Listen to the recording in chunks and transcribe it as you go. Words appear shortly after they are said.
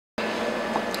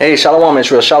Hey, Shalom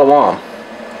Israel, Shalom.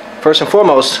 First and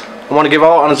foremost, I want to give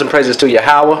all honors and praises to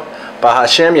Yahweh,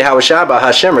 Bahashem, Yahweh Shai,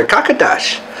 Bahashem,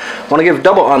 Rekakadash. I want to give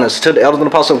double honors to the elders and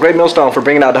apostles of Great Millstone for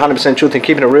bringing out the 100% truth and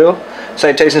keeping it real.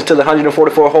 Salutations to the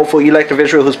 144 hopeful elect of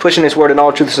Israel who's pushing this word in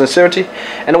all truth and sincerity.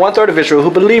 And the 1/3 of Israel who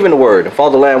believe in the word and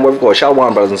follow the land where we go.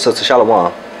 Shalom, brothers and sisters,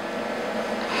 Shalom.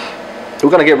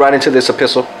 We're going to get right into this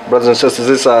epistle, brothers and sisters.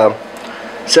 It's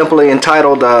simply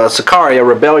entitled SICARII, a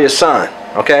Rebellious Son.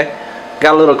 Okay?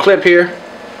 Got a little clip here.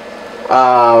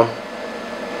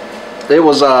 It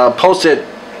was posted,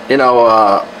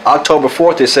 October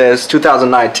 4th, it says,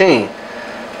 2019.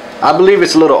 I believe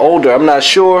it's a little older. I'm not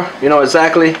sure,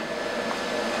 exactly.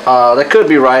 That could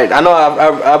be right. I know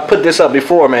I've put this up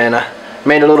before, man. I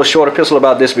made a little short epistle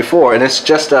about this before, and it's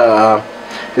just,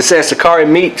 it says SICARII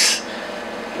meets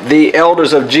the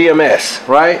elders of GMS,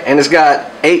 right? And it's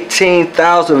got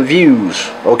 18,000 views,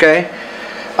 okay?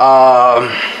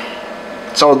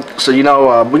 So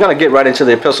we're gonna get right into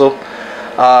the epistle.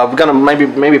 We're gonna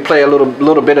maybe play a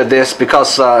little bit of this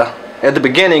because at the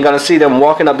beginning you're gonna see them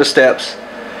walking up the steps,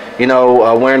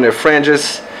 wearing their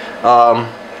fringes, all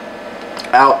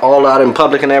out in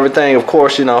public and everything. Of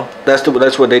course, that's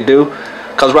what they do.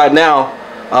 Because right now,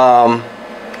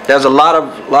 there's a lot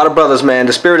of brothers, man.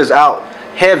 The spirit is out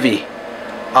heavy,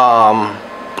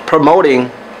 promoting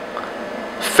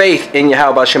faith in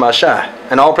Yahweh Shem Shai,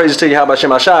 and all praises to Yahweh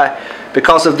Shem Shai.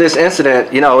 Because of this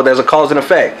incident, there's a cause and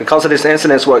effect. Because of this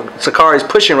incident, it's what SICARII is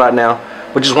pushing right now,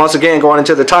 which is once again going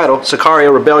into the title, SICARII,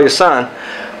 a Rebellious Son,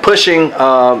 pushing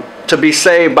to be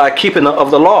saved by keeping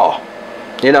of the law.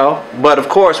 But of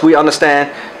course, we understand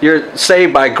you're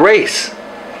saved by grace.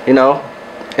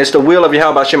 It's the will of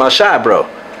Yahweh Shem Shai, bro.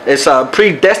 It's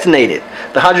predestinated.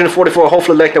 The 144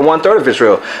 hopefully elect and 1/3 of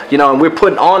Israel. And we're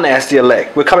putting on as the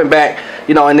elect. We're coming back,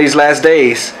 in these last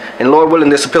days. And Lord willing,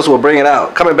 this epistle will bring it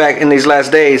out. Coming back in these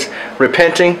last days,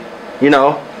 repenting,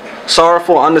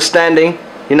 sorrowful, understanding,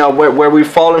 where we've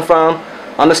fallen from,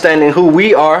 understanding who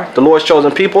we are, the Lord's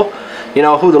chosen people,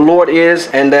 who the Lord is,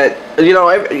 and that, the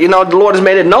Lord has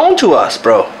made it known to us,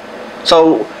 bro.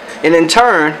 So, and in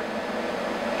turn,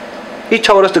 He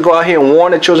told us to go out here and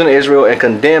warn the children of Israel and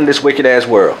condemn this wicked ass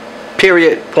world.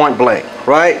 Period. Point blank.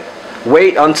 Right?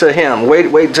 Wait until Him.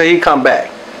 Wait till He come back.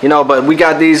 But we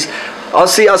got these. I'll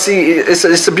see.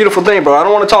 It's a beautiful thing, bro. I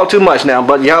don't want to talk too much now,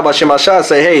 but Yahweh Shem Shai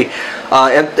say, hey,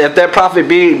 if that prophet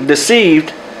be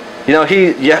deceived,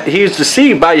 he's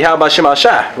deceived by Yahweh Shem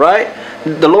Shai, right?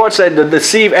 The Lord said the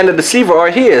deceive and the deceiver are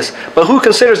His. But who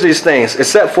considers these things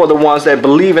except for the ones that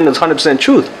believe in this 100%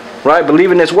 truth, right?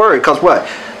 Believe in His word, because what?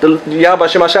 Yahweh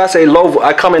Shem Shai say, lo,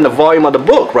 I come in the volume of the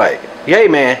book, right? Yay,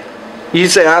 man. He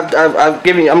said,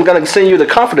 I'm going to send you the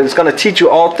Comforter. It's going to teach you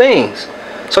all things.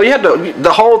 So you have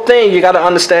the whole thing, you got to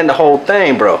understand the whole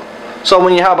thing, bro. So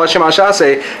when Yahweh Shem Shai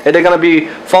say, if they're going to be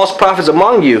false prophets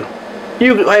among you,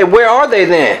 hey, where are they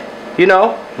then?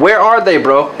 Where are they,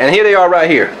 bro? And here they are right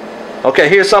here. Okay,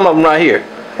 here's some of them right here,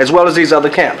 as well as these other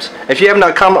camps. If you have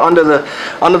not come under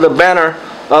the banner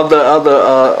of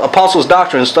the apostles'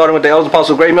 doctrine, starting with the elders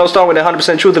apostles of Great Millstone with the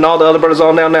 100% truth and all the other brothers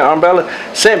on down that umbrella,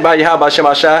 sent by Yahweh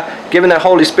Shem Shai, given that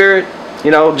Holy Spirit,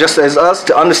 just as us,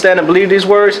 to understand and believe these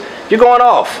words, you're going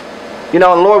off. And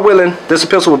Lord willing, this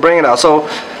epistle will bring it out. So,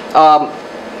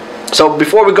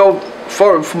 before we go,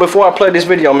 before I play this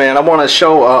video, man, I want to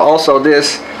show also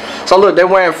this. So look, they're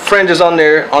wearing fringes on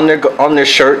their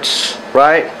shirts,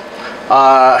 right?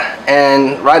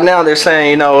 And right now they're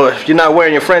saying, if you're not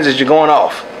wearing your fringes, you're going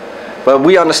off. But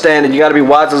we understand that you got to be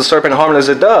wise as a serpent and harmless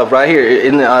as a dove, right here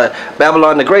in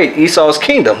Babylon the Great, Esau's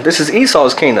kingdom. This is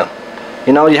Esau's kingdom.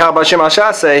 Yahweh Shem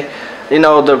Shai say,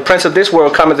 the prince of this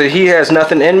world cometh, that he has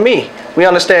nothing in me. We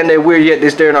understand that we're yet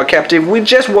this day in our captivity. We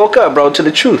just woke up, bro, to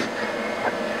the truth.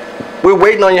 We're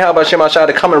waiting on Yahweh Shem Shai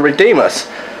to come and redeem us.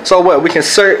 So what? We can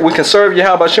serve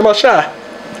Yahweh Shem Shai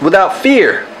without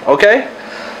fear. Okay?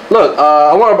 Look,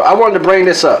 I wanted to bring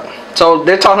this up. So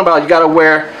they're talking about you got to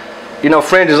wear,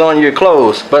 fringes on your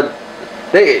clothes, but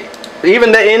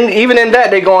even in that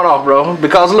they're going off, bro.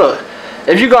 Because look.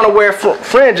 If you're gonna wear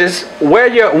fringes, wear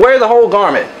the whole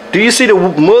garment. Do you see the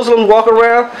Muslims walk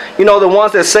around? The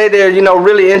ones that say they're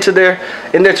really into their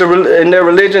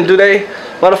religion. Do they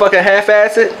motherfucking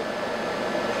half-ass it?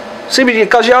 See,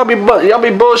 because y'all be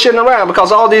bullshitting around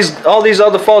because all these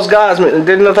other false gods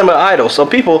did nothing but idols. So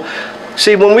people,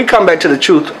 see, when we come back to the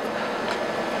truth,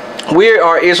 we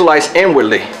are Israelites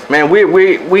inwardly, man.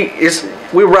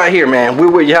 We're right here, man. We're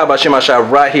with Yahweh Shem Shai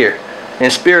right here, in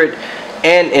spirit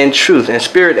and in truth, I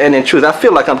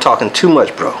feel like I'm talking too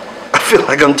much, bro. I feel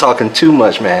like I'm talking too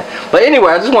much, man. But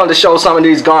anyway, I just wanted to show some of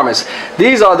these garments.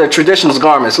 These are the traditional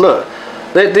garments. Look,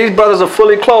 These brothers are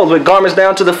fully clothed with garments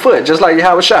down to the foot, just like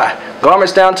Yahweh Shai.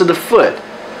 Garments down to the foot.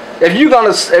 If you're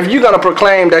gonna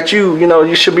proclaim that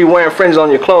you should be wearing fringes on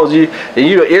your clothes, you're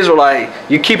an Israelite,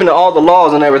 you're keeping all the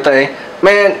laws and everything,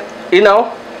 man,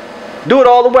 do it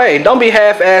all the way. Don't be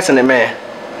half-assing it, man.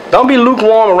 Don't be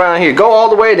lukewarm around here. Go all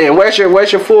the way then. Wear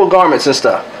your full garments and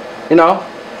stuff.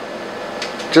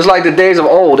 Just like the days of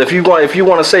old. If you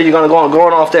want to say you're going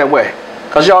off that way,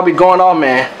 cause y'all be going off,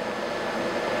 man.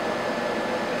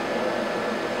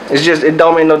 It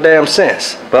don't make no damn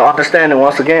sense. But understanding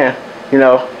once again,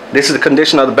 this is the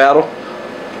condition of the battle.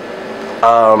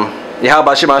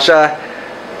 Yahweh Shemashai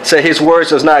said his words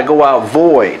does not go out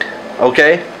void.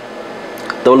 Okay?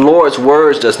 The Lord's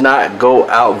words does not go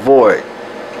out void.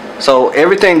 So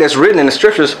everything that's written in the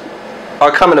scriptures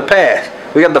are coming to pass.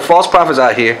 We got the false prophets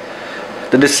out here.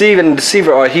 The deceiver and the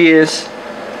deceiver are his.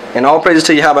 And all praises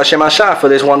to Yahweh Shemashai for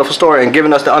this wonderful story and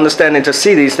giving us the understanding to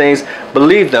see these things,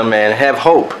 believe them, man, have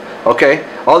hope. Okay?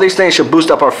 All these things should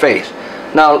boost up our faith.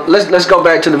 Now let's go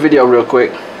back to the video real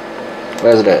quick.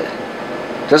 Where's that?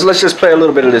 Let's just play a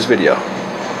little bit of this video.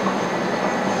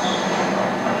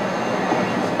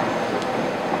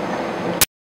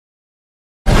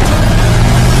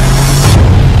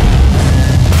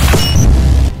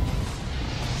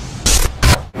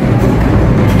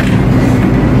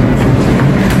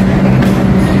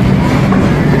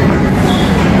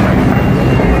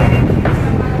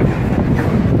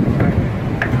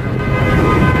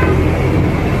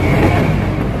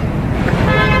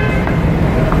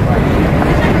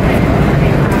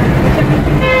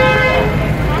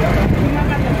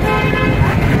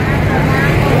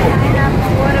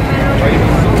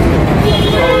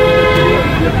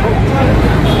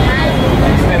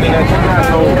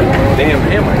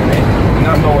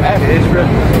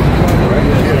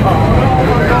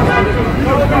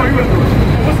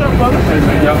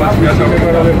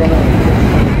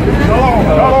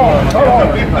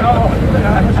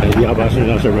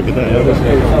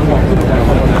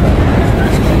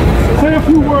 Say a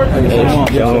few words.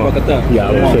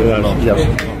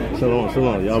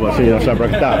 Shalom. Y'all about to say y'all stop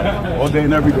breaking down. All day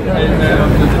and every day. Hey man,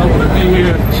 I'm just coming to be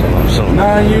here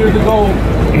 9 years ago.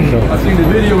 I seen the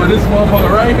video of this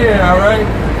motherfucker right here, alright?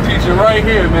 Teaching right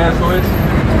here, man. So it's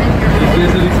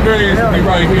an experience to be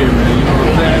right here, man. You know what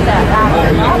I'm saying?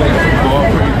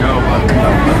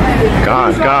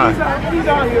 God. He's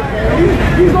out here, man.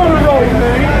 He's on the road,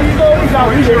 man. He's out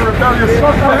here. He's a rebellious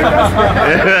son.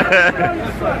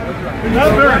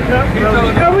 That's very good.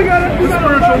 Yeah, we got a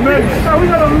spiritual mix. We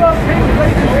got a love hate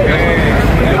relationship.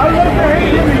 I love to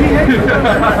hate him and he hates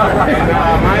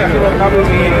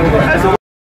me.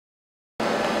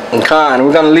 And Khan,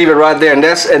 we're gonna leave it right there, and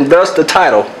thus the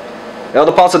title.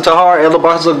 Elder Apostle Tahar, Elder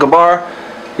Apostle Gabar,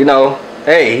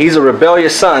 hey, he's a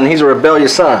rebellious son. He's a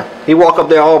rebellious son. He walk up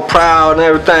there all proud and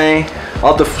everything,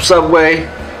 off the subway,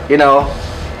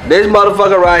 This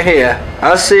motherfucker right here,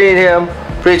 I seen him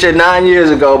preach it 9 years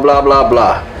ago, blah, blah,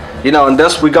 blah. And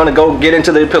thus we're gonna go get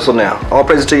into the epistle now. All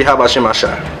praises to Yahweh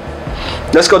Shemashai.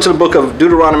 Let's go to the book of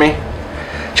Deuteronomy,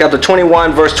 chapter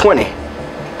 21, verse 20.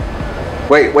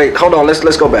 Wait, hold on,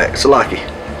 let's go back. Salaki.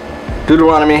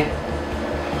 Deuteronomy,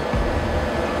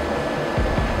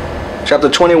 chapter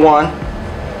 21.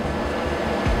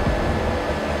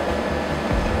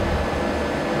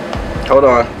 Hold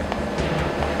on.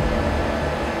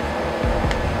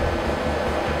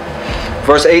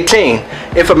 Verse 18.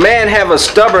 If a man have a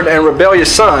stubborn and rebellious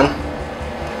son,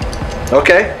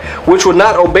 okay, which will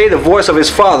not obey the voice of his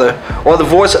father or the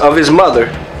voice of his mother,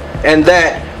 and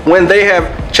that when they have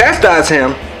chastised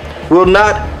him, will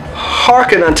not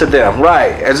hearken unto them,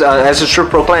 right? As the scripture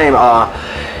proclaim,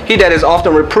 he that is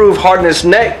often reproved harden his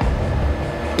neck,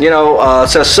 shall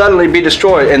suddenly be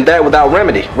destroyed, and that without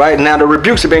remedy, right? Now the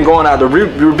rebukes have been going out. The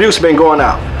rebukes have been going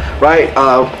out, right?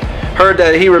 Heard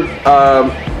that he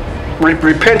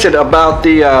repented about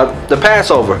the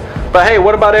Passover, but hey,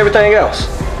 what about everything else?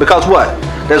 Because what?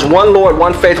 There's one Lord,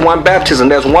 one faith, one baptism.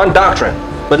 There's one doctrine.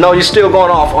 But no, you're still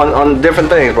going off on different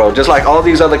things, bro. Just like all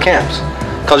these other camps,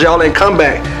 because y'all ain't come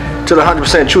back to the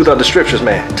 100% truth of the scriptures,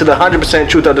 man. To the 100%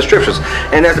 truth of the scriptures.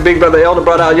 And as the big brother Elder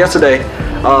brought out yesterday,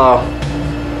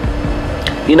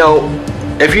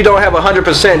 if you don't have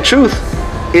 100% truth,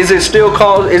 is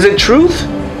it truth?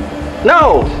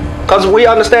 No, because we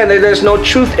understand that there's no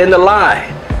truth in the lie.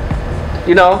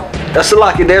 That's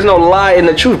Salaki. There's no lie in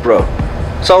the truth, bro.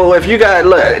 So if you got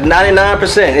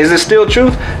 99%, is it still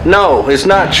truth? No, it's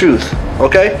not truth.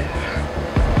 Okay?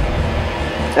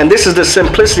 And this is the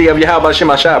simplicity of Yahweh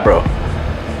Shemashai, bro.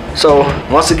 So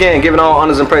once again, giving all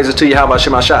honors and praises to Yahweh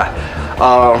Shemashai.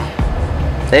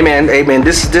 Amen.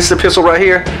 This epistle right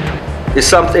here, It's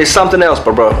something else,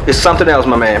 bro. It's something else,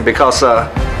 my man. Because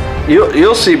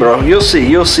you'll see, bro. You'll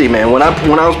see, man. When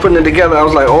I was putting it together, I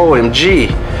was like, OMG.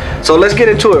 So let's get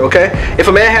into it, okay? If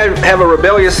a man have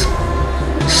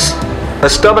a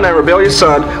stubborn and rebellious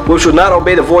son, which would not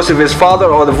obey the voice of his father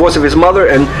or the voice of his mother,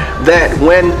 and that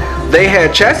when they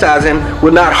had chastised him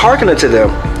would not hearken unto them,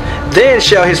 then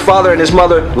shall his father and his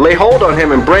mother lay hold on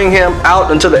him and bring him out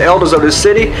unto the elders of this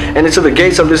city and into the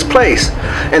gates of this place.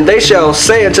 And they shall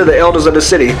say unto the elders of the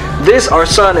city, this our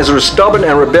son is stubborn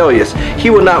and rebellious. He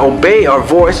will not obey our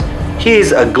voice. He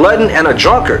is a glutton and a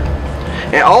drunkard.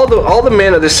 And all the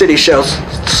men of the city shall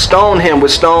stone him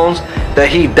with stones that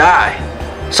he die.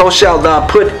 So shalt thou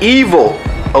put evil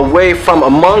away from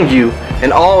among you,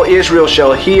 and all Israel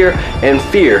shall hear and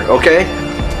fear. Okay,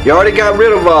 you already got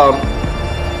rid of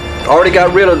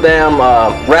them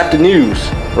Rap the News,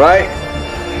 right?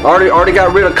 Already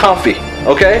got rid of Comfy.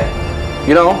 Okay,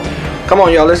 you know, come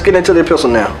on, y'all. Let's get into the epistle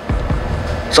now.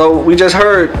 So we just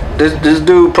heard this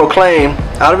dude proclaim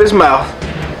out of his mouth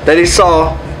that he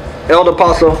saw Elder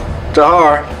Apostle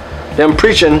Tahar them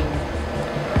preaching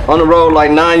on the road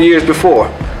like 9 years before.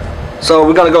 So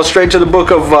we're going to go straight to the book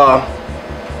of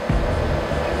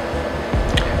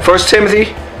 1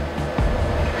 Timothy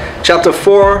chapter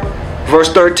 4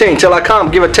 verse 13. Till I come,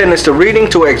 give attendance to reading,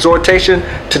 to exhortation,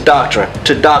 to doctrine.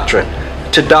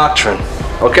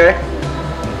 Okay?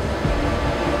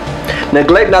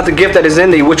 Neglect not the gift that is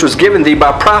in thee, which was given thee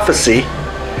by prophecy,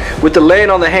 with the laying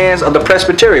on the hands of the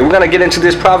presbytery. We're going to get into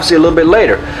this prophecy a little bit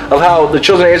later, of how the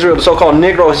children of Israel, the so-called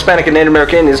Negro, Hispanic, and Native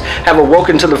American Indians, have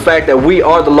awoken to the fact that we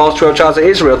are the lost 12 tribes of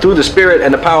Israel through the spirit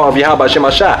and the power of Yahweh Shem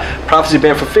Ashai. Prophecy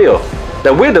being fulfilled,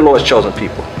 that we're the Lord's chosen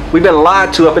people. We've been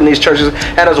lied to up in these churches,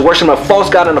 had us worshiping a false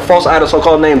god and a false idol,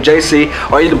 so-called named JC,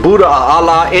 or either Buddha or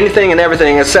Allah, anything and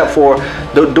everything except for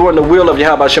doing the will of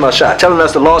Yahweh Shem Ashai, telling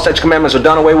us the law, statutes, commandments are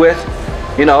done away with,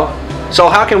 you know. So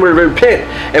how can we repent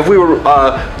if we were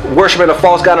worshiping a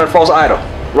false god and a false idol,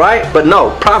 right? But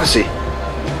no, prophecy.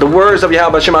 The words of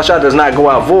Yahweh Shem Ashai does not go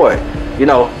out void. You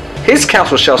know, his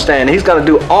counsel shall stand. He's going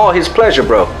to do all his pleasure,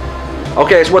 bro.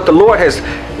 Okay, it's what the Lord has.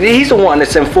 He's the one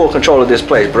that's in full control of this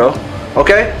place, bro.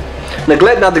 Okay?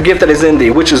 Neglect not the gift that is in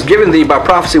thee, which is given thee by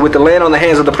prophecy, with the laying on the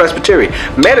hands of the presbytery.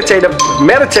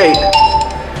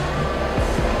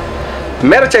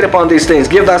 Meditate upon these things,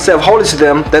 give thyself wholly to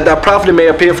them, that thy profit may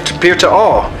appear to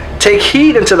all. Take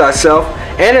heed unto thyself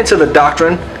and unto the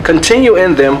doctrine, continue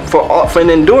in them, for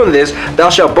in doing this thou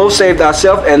shalt both save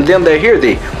thyself and them that hear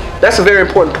thee. That's a very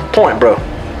important point, bro.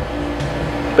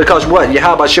 Because what?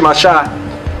 Yahweh Shem Ashai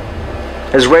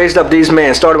has raised up these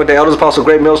men, starting with the elders, apostle,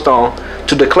 great millstone,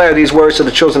 to declare these words to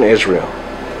the children of Israel.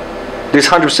 This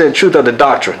 100% truth of the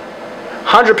doctrine.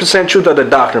 100% truth of the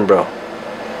doctrine, bro.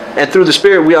 And through the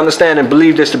Spirit, we understand and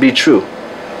believe this to be true.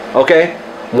 Okay?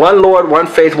 One Lord, one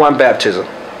faith, one baptism.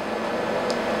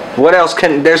 What else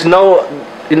can... There's no...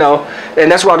 You know...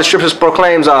 And that's why the Scriptures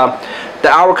proclaims... the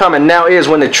hour coming now is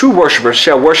when the true worshipers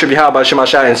shall worship Yahweh Shem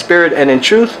Ashai in spirit and in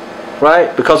truth.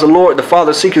 Right? Because the Lord, the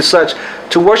Father, seeketh such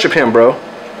to worship Him, bro.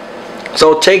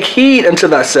 So take heed unto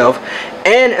thyself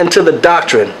and unto the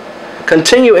doctrine.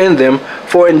 Continue in them,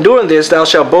 for in doing this thou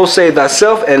shalt both save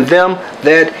thyself and them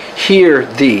that hear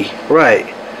thee. Right.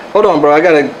 Hold on, bro.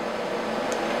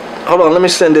 Hold on. Let me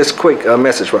send this quick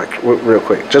message real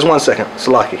quick. Just 1 second.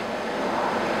 Salaki.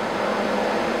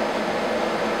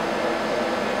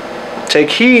 Take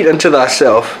heed unto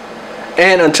thyself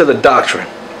and unto the doctrine.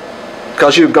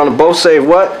 Because you're going to both save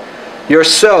what?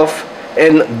 Yourself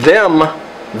and them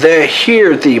that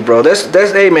hear thee, bro. That's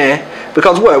amen.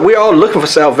 Because what? We're all looking for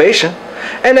salvation.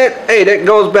 And that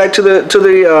goes back to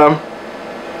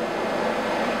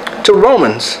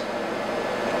Romans.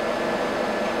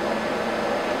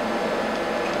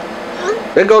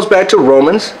 That goes back to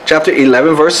Romans chapter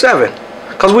 11 verse 7.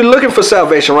 Because we're looking for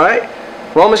salvation, right?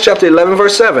 Romans chapter 11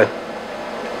 verse 7.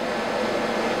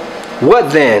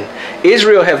 What then?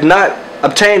 Israel have not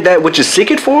obtained that which is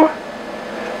seeked for,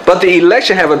 but the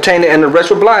election have obtained it, and the rest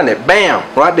were blinded. Bam,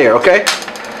 right there. Okay.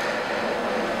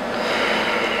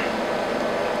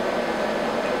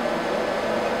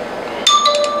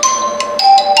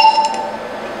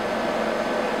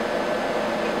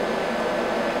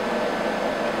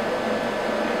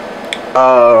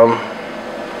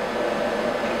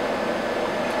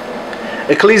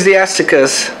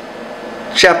 Ecclesiasticus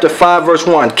chapter 5 verse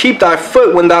 1. Keep thy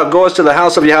foot when thou goest to the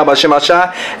house of Yahweh Shem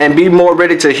Ashai, and be more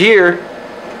ready to hear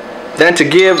than to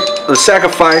give the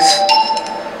sacrifice.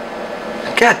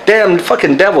 God damn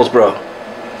fucking devils, bro.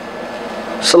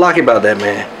 Salaki about that,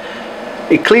 man.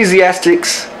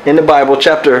 Ecclesiastes in the Bible,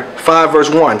 chapter 5, verse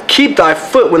 1. Keep thy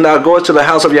foot when thou goest to the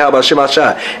house of Yahweh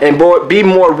Shemashah, and be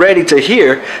more ready to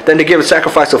hear than to give a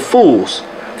sacrifice of fools.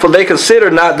 For they consider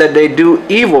not that they do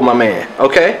evil, my man.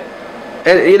 Okay?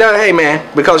 And you know, hey man,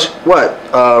 because what?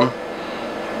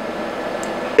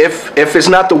 If it's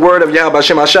not the word of Yahweh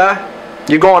Shemashah,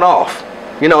 you're going off.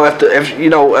 You know, if you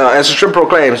know, as the scripture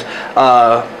proclaims,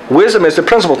 wisdom is the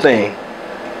principal thing.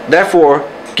 Therefore,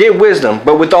 get wisdom,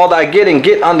 but with all thy getting,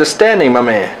 get understanding, my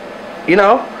man. You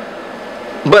know?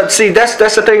 But see, that's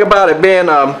the thing about it, being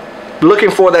looking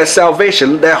for that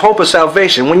salvation, that hope of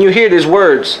salvation. When you hear these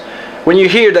words, when you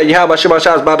hear that Yahweh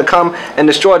Shemashah is about to come and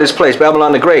destroy this place,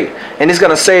 Babylon the Great, and he's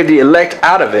going to save the elect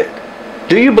out of it,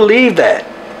 do you believe that?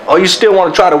 Or you still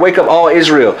want to try to wake up all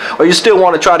Israel? Or you still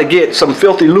want to try to get some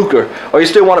filthy lucre? Or you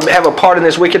still want to have a part in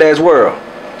this wicked ass world?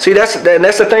 See, that's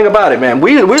the thing about it, man.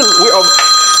 We're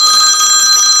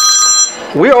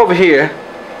over here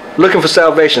looking for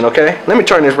salvation, okay? Let me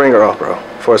turn this ringer off, bro,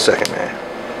 for a second, man.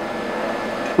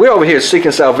 We're over here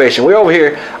seeking salvation. We're over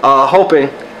here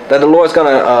hoping that the Lord's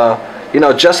gonna, you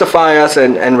know, justify us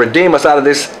and redeem us out of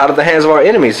the hands of our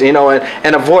enemies, you know,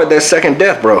 and avoid that second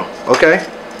death, bro. Okay?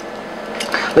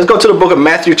 Let's go to the book of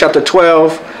Matthew, chapter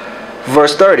 12,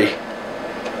 verse 30.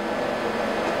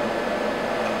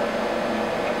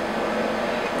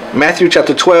 Matthew,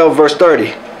 chapter 12, verse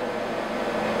 30.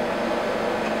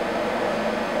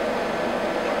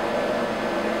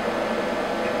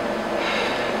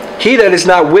 He that is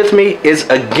not with me is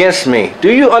against me.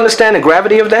 Do you understand the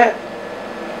gravity of that?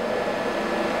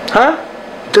 Huh?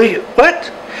 Do you?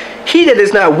 What? He that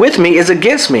is not with me is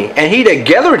against me, and he that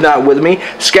gathereth not with me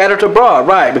scattereth abroad.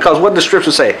 Right, because what the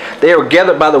scriptures say, they are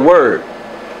gathered by the word.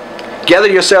 Gather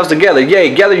yourselves together,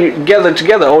 yea, gather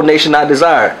together, O nation not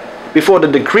desired, before the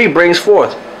decree brings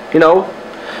forth. You know,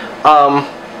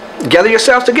 gather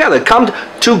yourselves together, come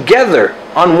together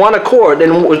on one accord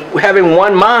and having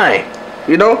one mind.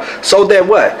 You know, so that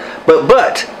what?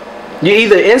 But you're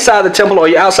either inside the temple or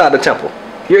you're outside the temple.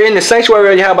 You're in the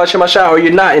sanctuary of Yahweh Shemashah, or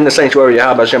you're not in the sanctuary of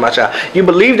Yahweh Shemashah. You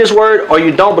believe this word or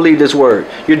you don't believe this word.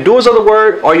 You're doers of the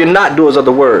word or you're not doers of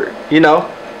the word. You know,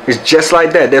 it's just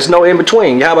like that. There's no in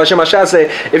between. Yahweh Shemashah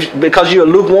said, because you're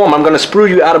lukewarm, I'm going to sprue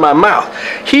you out of my mouth.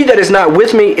 He that is not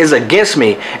with me is against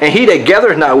me, and he that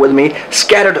gathereth not with me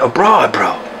scattered abroad,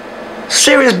 bro.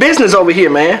 Serious business over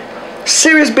here, man.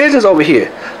 Serious business over here.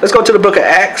 Let's go to the book of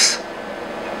Acts,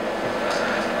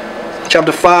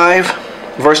 chapter 5.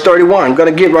 Verse 31. I'm going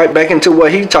to get right back into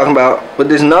what he's talking about with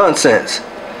this nonsense.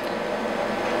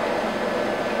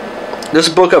 This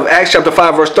book of Acts chapter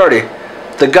 5 verse 30.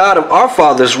 The God of our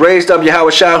fathers raised up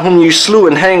Yahweh Shai, whom you slew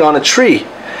and hang on a tree.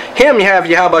 Him you have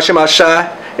Yahweh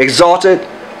Shemashah exalted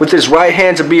with his right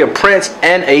hand to be a prince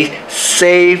and a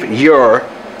savior,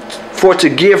 for to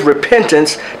give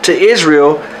repentance to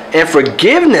Israel and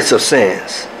forgiveness of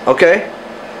sins. Okay?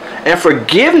 And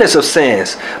forgiveness of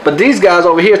sins. But these guys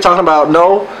over here talking about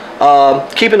no,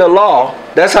 keeping the law.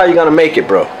 That's how you're going to make it,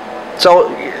 bro.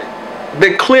 So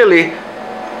they clearly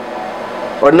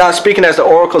are not speaking as the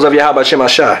oracles of Yahweh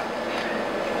Shemashah.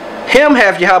 Him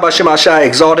have Yahweh Shemashah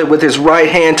exalted with his right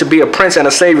hand to be a prince and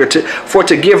a savior, for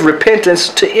to give repentance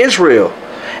to Israel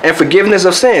and forgiveness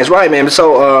of sins. Right, man.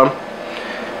 So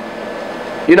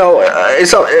you know,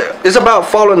 it's about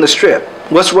following the strip.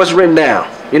 What's written down.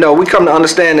 You know, we come to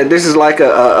understand that this is like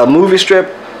a movie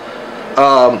strip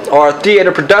or a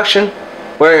theater production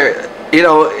where, you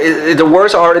know, the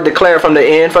words are already declared from the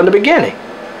end, from the beginning,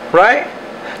 right?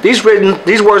 These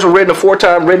words were written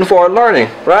aforetime, written for our learning,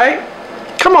 right?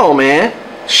 Come on, man.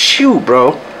 Shoot,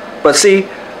 bro. But see,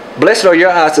 blessed are your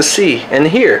eyes to see and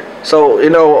hear. So, you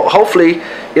know, hopefully,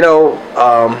 you know,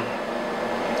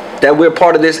 that we're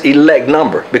part of this elect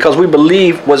number, because we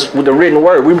believe was the written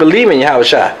word. We believe in Yahweh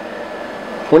Shai.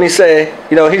 When he said,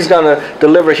 you know, he's going to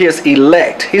deliver his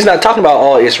elect. He's not talking about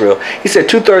all Israel. He said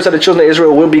 2/3 of the children of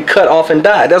Israel will be cut off and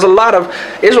die. There's a lot of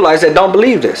Israelites that don't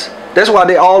believe this. That's why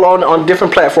they're all on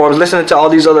different platforms listening to all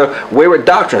these other wayward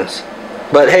doctrines.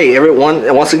 But hey, everyone,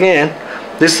 once again,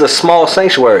 this is a small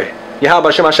sanctuary.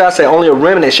 Yahweh Shemashah said only a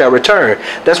remnant shall return.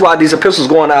 That's why these epistles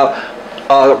going out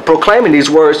proclaiming these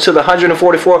words to the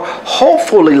 144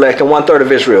 hopeful elect and 1/3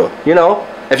 of Israel. You know,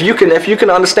 if you can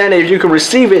understand it, if you can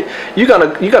receive it, you're gonna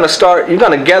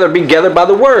be gathered by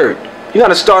the word. You're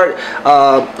gonna start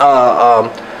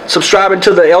subscribing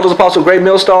to the Elders Apostle Great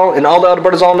Millstone and all the other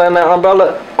brothers on that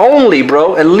umbrella only,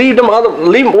 bro, and leave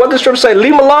what the scripture say,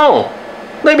 leave them alone.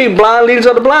 They be blind leaders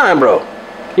of the blind, bro.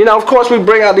 You know, of course we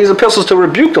bring out these epistles to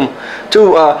rebuke them,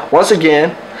 to once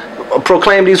again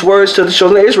proclaim these words to the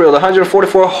children of Israel, the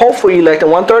 144 hopeful elect and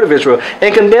 1/3 of Israel,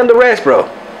 and condemn the rest, bro.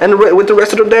 and with the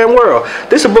rest of the damn world.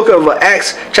 This is the book of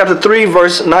Acts chapter 3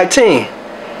 verse 19.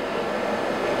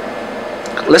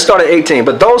 Let's start at 18.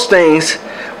 But those things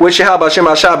which Yahweh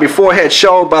Shemashah before had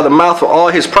showed by the mouth of all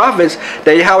his prophets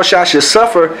that Yahweh should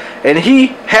suffer, and he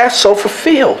hath so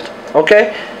fulfilled.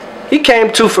 Okay? He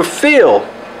came to fulfill,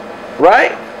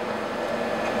 right?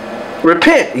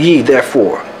 Repent ye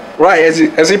therefore. Right,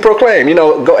 as he proclaimed, you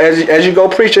know, go as you go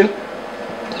preaching,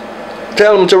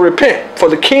 tell them to repent, for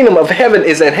the kingdom of heaven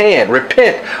is at hand.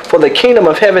 Repent, for the kingdom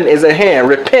of heaven is at hand.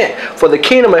 Repent, for the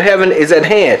kingdom of heaven is at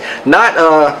hand. Not,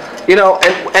 you know,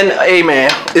 and amen.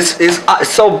 It's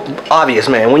so obvious,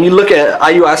 man. When you look at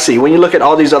IUIC, when you look at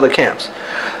all these other camps,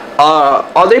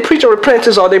 are they preaching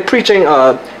repentance? Are they preaching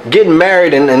getting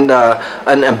married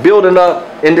and building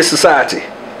up in this society?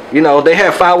 You know, they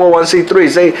have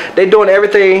 501c3s. They doing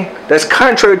everything that's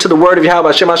contrary to the word of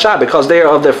Yahweh Shemashah because they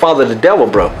are of their father, the devil,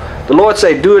 bro. The Lord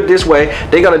say, do it this way.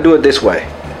 They're going to do it this way.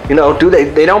 You know,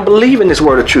 they don't believe in this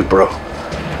word of truth, bro.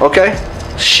 Okay?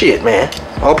 Shit, man.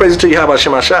 All praises to Yahweh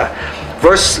Shemashah.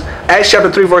 Acts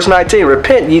chapter 3, verse 19.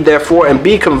 Repent ye therefore and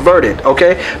be converted.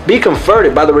 Okay? Be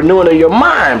converted by the renewing of your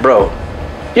mind, bro.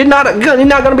 You're not going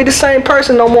to be the same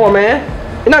person no more, man.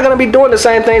 You're not going to be doing the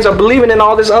same things or believing in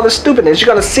all this other stupidness. You're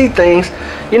going to see things,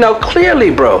 you know, clearly,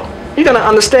 bro. You're going to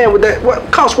understand what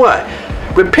that, costs what?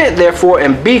 Repent, therefore,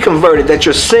 and be converted, that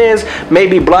your sins may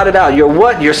be blotted out. Your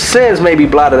what? Your sins may be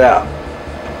blotted out.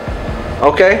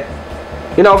 Okay?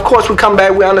 You know, of course, we come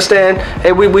back, we understand,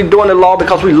 hey, we're doing the law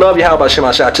because we love Yahweh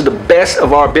Shemashah to the best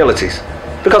of our abilities.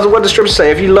 Because of what the scriptures say,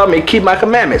 if you love me, keep my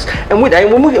commandments. And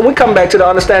when we come back to the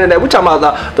understanding that we're talking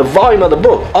about the volume of the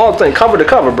book, all things, cover to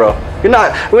cover, bro. We're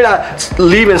not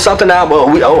leaving something out.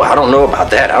 Well, I don't know about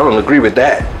that. I don't agree with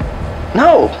that.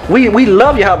 No, we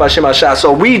love Yahweh Shemashah,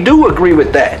 so we do agree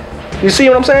with that. You see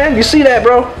what I'm saying? You see that,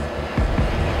 bro?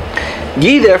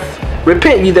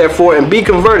 Repent ye therefore and be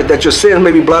converted, that your sins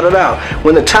may be blotted out,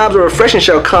 when the times of refreshing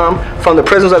shall come from the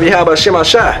presence of Yahweh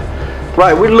Shemashah.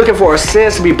 Right, we're looking for our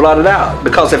sins to be blotted out,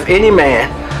 because if any man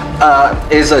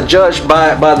is judged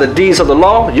by the deeds of the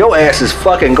law, your ass is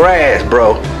fucking grass,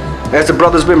 bro. As the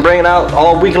brother's been bringing out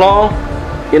all week long,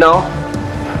 you know,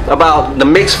 about the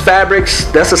mixed fabrics,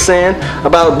 that's a sin.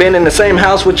 About being in the same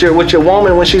house with your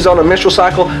woman when she's on a menstrual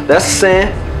cycle, that's a sin.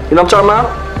 You know what I'm talking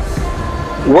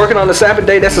about? Working on the Sabbath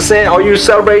day, that's a sin. Are you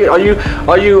celebrating? Are you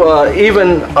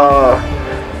even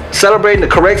celebrating the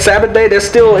correct Sabbath day? There's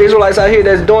still Israelites out here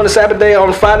that's doing the Sabbath day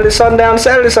on Friday to sundown,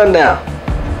 Saturday to sundown.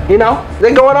 You know,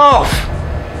 they're going off.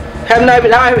 Have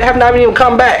not even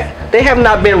come back. They have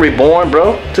not been reborn,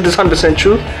 bro, to this 100%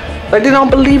 truth. Like, they don't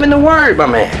believe in the word, my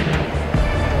man.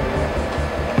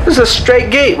 This is a straight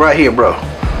gate right here, bro.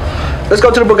 Let's go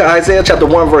to the book of Isaiah chapter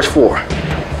 1 verse 4.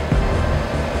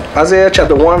 Isaiah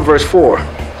chapter 1 verse 4.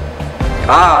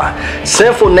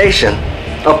 Sinful nation,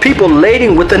 a people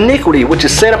laden with iniquity, which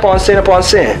is sin upon sin upon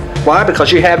sin. Why?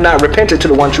 Because you have not repented to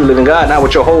the one true living God, not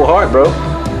with your whole heart, bro.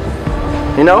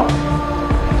 You know?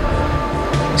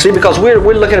 See, because we're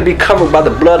looking to be covered by the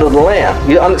blood of the Lamb.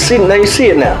 You see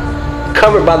it now.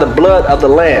 Covered by the blood of the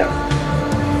Lamb.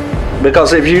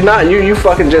 Because if you're not, you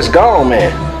fucking just gone,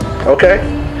 man. Okay?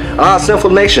 Sinful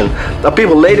nation, a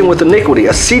people laden with iniquity,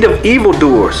 a seed of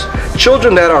evildoers,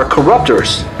 children that are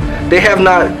corrupters. They have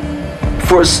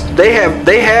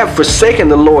forsaken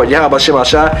the Lord, Yahweh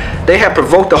Shemashah. They have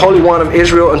provoked the Holy One of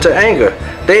Israel into anger.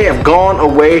 They have gone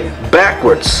away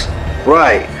backwards.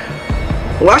 Right.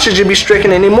 Why should you be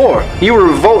stricken anymore? You will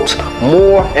revolt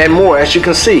more and more, as you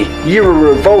can see. You will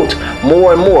revolt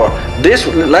more and more.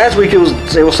 Last week it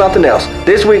was something else.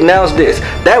 This week now it's this.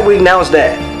 That week now it's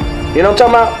that. You know what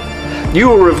I'm talking about? You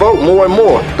will revolt more and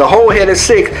more. The whole head is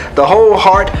sick. The whole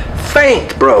heart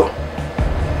faint, bro.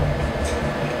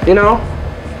 You know?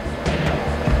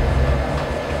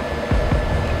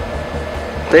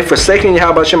 They've forsaken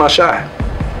Yahweh Shemashah.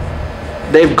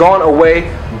 They've gone away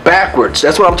backwards.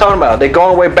 That's what I'm talking about. They've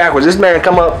gone away backwards. This man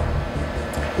come up.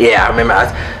 Yeah, I remember.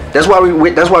 That's why we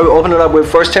open it up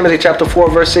with 1 Timothy chapter 4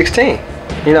 verse 16.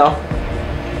 You know?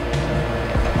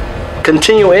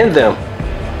 Continue in them.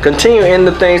 Continue in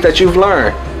the things that you've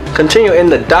learned. Continue in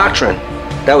the doctrine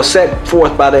that was set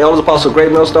forth by the elders, apostles,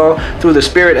 great millstone, through the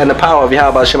spirit and the power of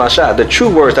Yahweh Shemashah. The true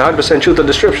words, the 100% truth of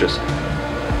the scriptures.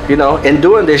 You know, in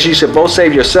doing this, you should both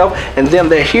save yourself and them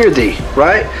that hear thee.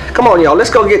 Right? Come on, y'all. Let's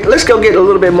go get a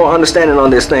little bit more understanding on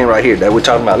this thing right here that we're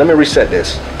talking about. Let me reset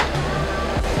this.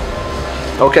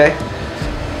 Okay.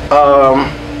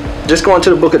 Just going to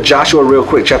the book of Joshua real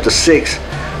quick, chapter 6,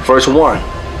 verse 1.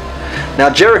 Now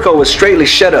Jericho was straitly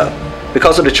shut up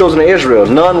because of the children of Israel.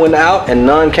 None went out and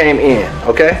none came in.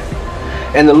 Okay.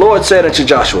 And the Lord said unto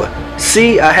Joshua,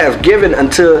 See, I have given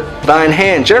unto thine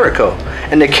hand Jericho,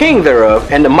 and the king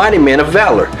thereof, and the mighty men of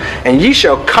valor. And ye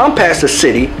shall compass the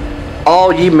city,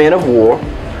 all ye men of war,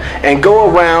 and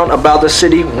go around about the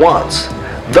city once.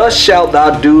 Thus shalt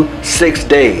thou do 6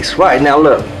 days. Right, now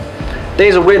look.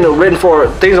 Things are written for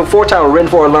things aforetime were written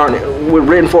for our learning. Were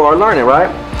written for our learning, right?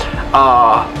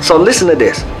 So listen to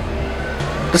this.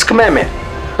 This commandment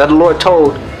that the Lord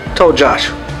told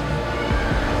Joshua.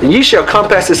 And ye shall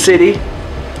compass the city,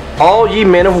 all ye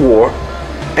men of war,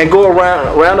 and go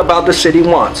round about the city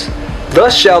once.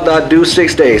 Thus shalt thou do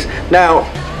 6 days. Now,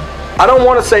 I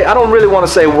don't really want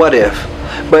to say what if,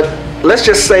 but let's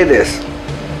just say this.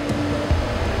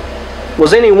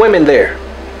 Was any women there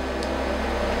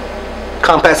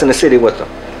compassing the city with them?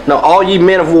 No, all ye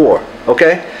men of war,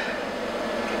 okay?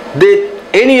 Did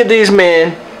any of these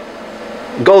men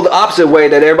go the opposite way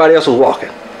that everybody else was walking?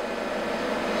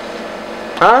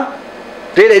 Huh?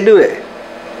 Did they do that?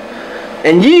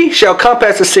 And ye shall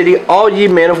compass the city, all ye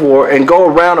men of war, and go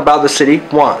around about the city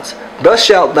once. Thus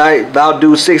shalt thou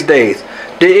do 6 days.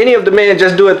 Did any of the men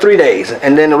just do it 3 days,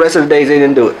 and then the rest of the days they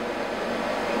didn't do it?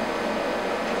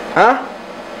 Huh?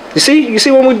 You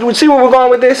see where we're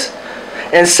going with this?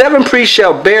 And 7 priests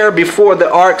shall bear before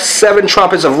the ark 7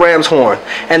 trumpets of ram's horn.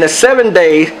 And the 7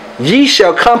 days ye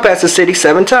shall compass the city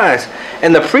 7 times.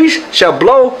 And the priests shall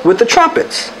blow with the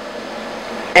trumpets.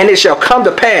 And it shall come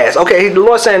to pass. Okay, the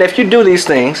Lord's saying if you do these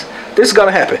things, this is going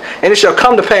to happen. And it shall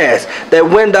come to pass that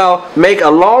when thou make a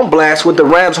long blast with the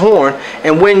ram's horn,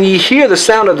 and when ye hear the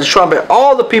sound of the trumpet,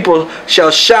 all the people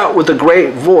shall shout with a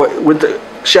great voice.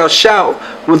 Shall shout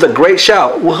with a great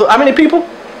shout. How many people?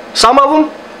 Some of them?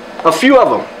 A few of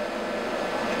them?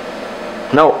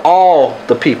 No, all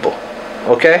the people.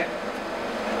 Okay?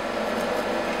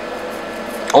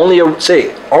 Only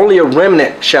a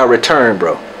remnant shall return,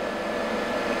 bro,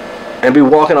 and be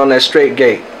walking on that straight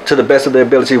gate to the best of their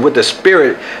ability with the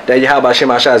spirit that Yahweh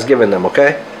Shemashah has given them,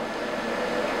 okay?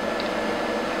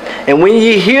 And when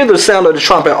ye hear the sound of the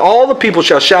trumpet, all the people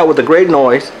shall shout with a great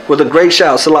noise, with a great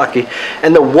shout, Salaki,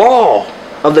 and the wall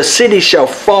of the city shall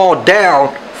fall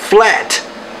down flat,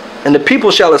 and the people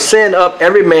shall ascend up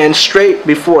every man straight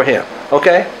before him.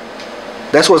 Okay?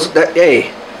 That's what's that.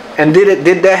 Hey, and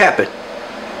did that happen?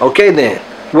 Okay, then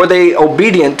were they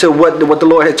obedient to what the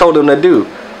Lord had told them to do?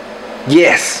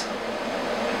 Yes.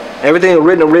 Everything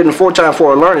written 4 times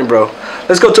for our learning, bro.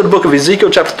 Let's go to the book of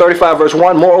Ezekiel chapter 35 verse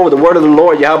 1. Moreover, the word of the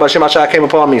Lord Yahweh Shemashah came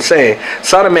upon me, saying,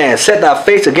 Son of man, set thy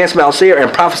face against Mount Seir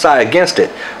and prophesy against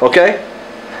it. Okay?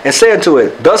 And say unto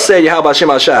it, Thus saith Yahweh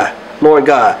Shemashah, Lord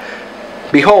God,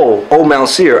 Behold, O Mount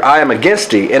Seir, I am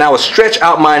against thee, and I will stretch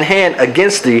out mine hand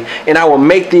against thee, and I will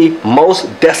make thee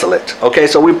most desolate. Okay,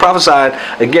 so we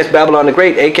prophesied against Babylon the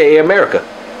Great, aka America.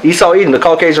 Esau, Edom, the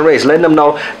Caucasian race, letting them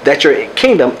know that your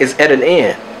kingdom is at an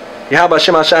end. Yahweh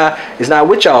Shemashah is not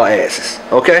with y'all asses.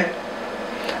 Okay?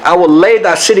 I will lay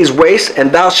thy cities waste,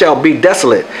 and thou shalt be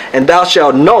desolate, and thou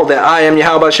shalt know that I am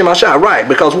Yahweh Shemashah. Right,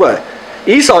 because what?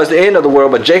 Esau is the end of the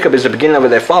world, but Jacob is the beginning of it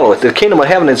that followeth. The kingdom of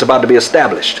heaven is about to be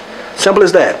established. Simple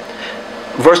as that.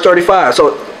 Verse 35.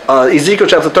 So Ezekiel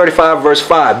chapter 35 verse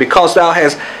 5. Because thou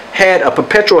hast had a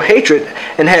perpetual hatred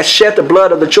and hast shed the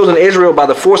blood of the children of Israel by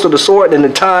the force of the sword in the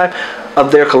time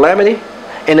of their calamity,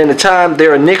 and in the time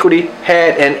their iniquity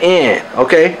had an end.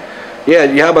 Okay? Yeah,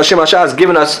 Yahweh Shemashah has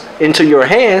given us into your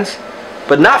hands,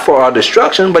 but not for our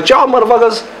destruction. But y'all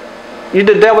motherfuckers, you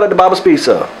the devil that the Bible speaks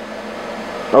of.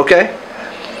 Okay?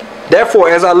 Therefore,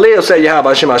 as I live, said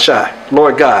Yahweh Shemashah,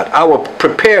 Lord God, I will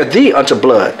prepare thee unto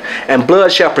blood, and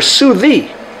blood shall pursue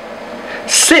thee.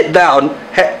 Since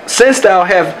thou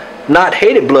have not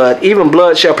hated blood, even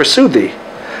blood shall pursue thee.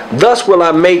 Thus will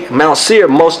I make Mount Seir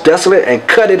most desolate, and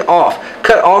cut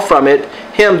off from it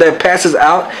him that passes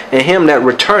out, and him that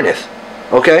returneth.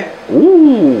 Okay?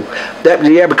 Ooh.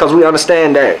 Yeah, because we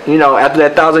understand that, you know, after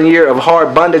that 1,000 year of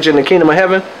hard bondage in the kingdom of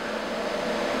heaven,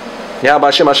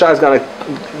 Yahweh Shemashah is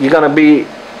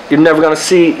you're never gonna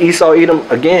see Esau Edom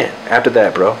again after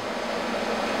that, bro.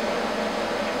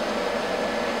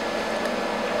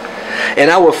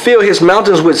 And I will fill his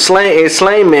mountains with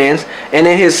slain men, and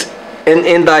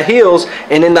in thy hills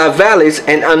and in thy valleys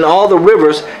and in all the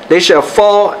rivers they shall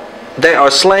fall that are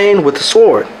slain with the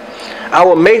sword. I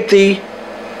will make thee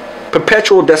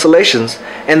perpetual desolations,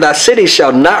 and thy cities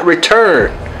shall not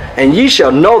return, and ye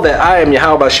shall know that I am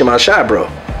Yahweh Shemashah, bro.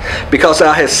 Because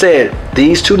thou hast said,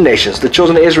 these 2 nations, the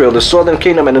children of Israel, the southern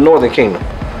kingdom and the northern kingdom,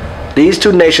 these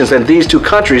 2 nations and these 2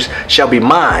 countries shall be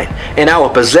mine, and I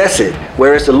will possess it,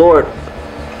 whereas the Lord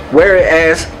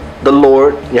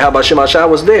Yahweh Shemashah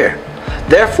was there.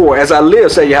 Therefore, as I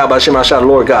live, said Yahweh Shemashah,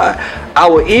 Lord God, I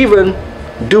will even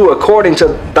do according to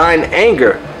thine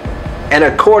anger, and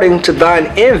according to thine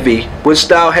envy, which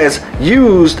thou hast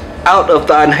used out of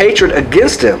thine hatred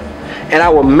against them. And I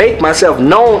will make myself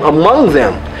known among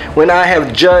them when I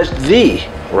have judged thee.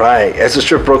 Right, as the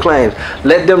scripture proclaims,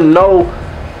 let them know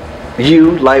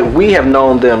you like we have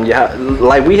known them,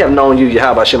 like we have known you,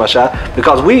 Yahweh Shem Ashai,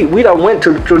 because we done went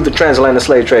through the transatlantic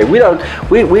slave trade.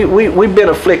 We've been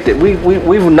afflicted.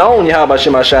 We've known Yahweh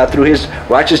Shem Ashai through his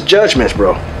righteous judgments,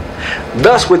 bro.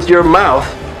 Thus with your mouth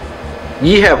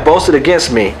ye have boasted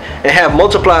against me, and have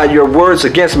multiplied your words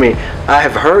against me. I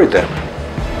have heard them.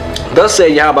 Thus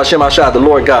said Yahweh Shem Ashai, the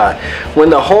Lord God, when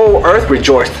the whole earth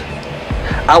rejoiced,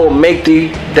 I will make thee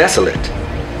desolate.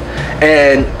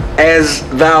 And as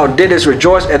thou didst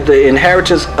rejoice at the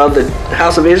inheritance of the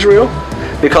house of Israel,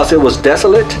 because it was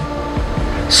desolate,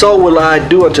 so will I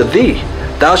do unto thee.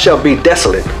 Thou shalt be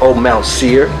desolate, O Mount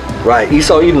Seir. Right,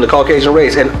 Esau, Edom, the Caucasian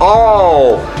race, and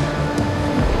all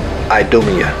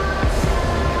Idumea,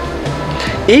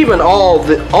 even all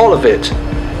of it,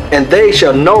 and they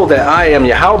shall know that I am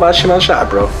Yahweh Shem Ashai,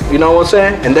 bro. You know what I'm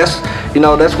saying? And that's, you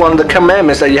know, that's one of the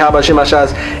commandments that Yahweh Shem Ashai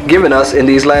has given us in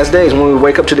these last days when we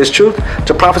wake up to this truth,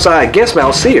 to prophesy against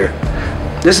Mount Seir.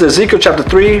 This is Ezekiel chapter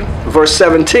 3, verse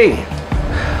 17.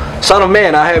 Son of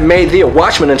man, I have made thee a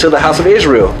watchman unto the house of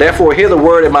Israel. Therefore hear the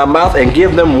word in my mouth and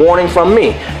give them warning from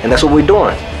me. And that's what we're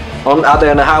doing. Out there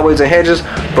in the highways and hedges,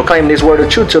 proclaiming this word of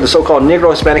truth to the so-called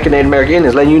Negro, Hispanic, and Native American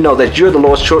Indians, letting you know that you're the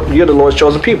Lord's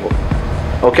chosen people.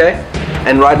 Okay?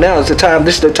 And right now is the time,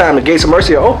 this is the time the gates of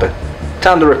mercy are open.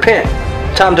 Time to repent.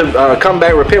 Time to come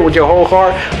back, repent with your whole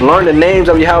heart. Learn the names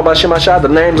of Yahweh Shem Ashai, the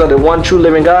names of the one true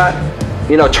living God.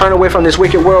 You know, turn away from this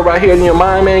wicked world right here in your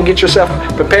mind, man. Get yourself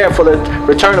prepared for the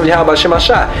return of Yahweh Shem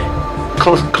Ashai.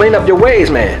 Clean up your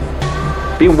ways, man.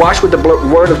 Be washed with the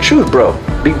word of truth, bro.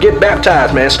 Get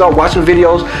baptized, man. Start watching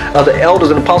videos of the elders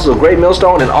and apostles of Great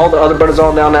Millstone and all the other brothers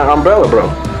on down that umbrella, bro.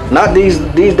 Not these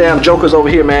damn jokers over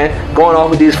here, man, going off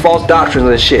with these false doctrines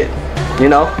and shit. You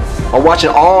know? Or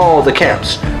watching all the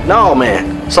camps. No,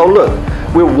 man. So look,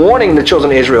 we're warning the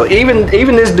children of Israel. Even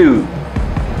this dude,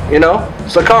 you know,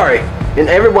 SICARII, and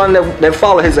everyone that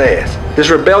followed his ass. This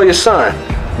rebellious son.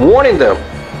 Warning them.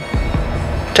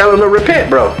 Tell them to repent,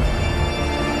 bro.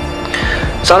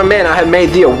 Son of man, I have made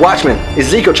thee a watchman.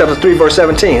 Ezekiel chapter 3, verse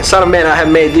 17. Son of man, I have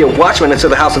made thee a watchman unto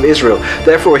the house of Israel.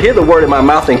 Therefore hear the word in my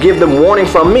mouth and give them warning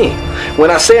from me. When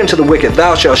I say unto the wicked,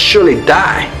 thou shalt surely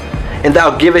die, and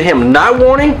thou givest him not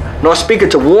warning, nor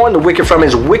speaketh to warn the wicked from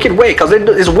his wicked way, because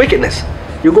it's wickedness.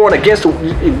 You're going against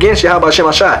Yahweh Shem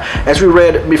Ashai. As we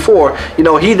read before, you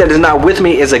know, he that is not with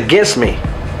me is against me.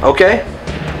 Okay?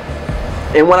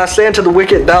 And when I say unto the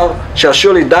wicked, thou shalt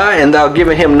surely die, and thou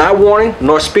giving him not warning,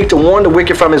 nor speak to warn the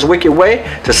wicked from his wicked way,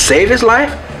 to save his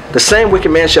life, the same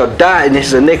wicked man shall die in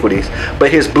his iniquities,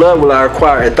 but his blood will I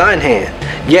require at thine hand.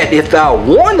 Yet if thou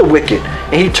warn the wicked,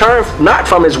 and he turn not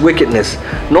from his wickedness,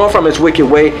 nor from his wicked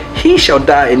way, he shall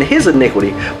die in his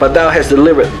iniquity, but thou hast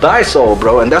delivered thy soul,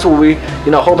 bro. And that's what we,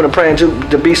 you know, hoping and praying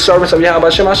to be servants of Yahweh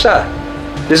Shem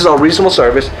Ashai. This is our reasonable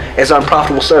service. It's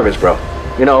unprofitable service, bro.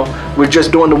 You know, we're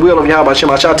just doing the will of Yahweh Shem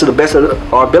Ashai to the best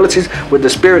of our abilities with the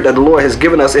spirit that the Lord has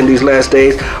given us in these last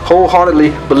days,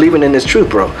 wholeheartedly believing in this truth,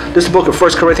 bro. This is the book of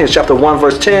 1 Corinthians chapter 1,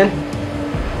 verse 10.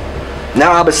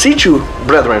 Now I beseech you,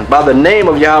 brethren, by the name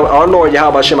of Yahweh, our Lord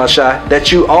Yahweh Shem Ashai,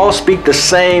 that you all speak the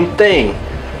same thing.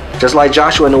 Just like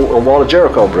Joshua in the wall of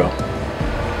Jericho, bro.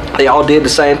 They all did the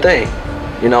same thing.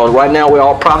 You know, right now we're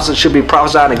all prophets, should be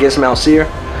prophesying against Mount Seir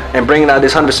and bringing out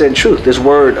this 100% truth, this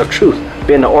word of truth,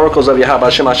 being the oracles of Yahweh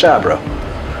Shem Ashai, bro.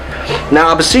 Now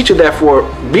I beseech you, therefore,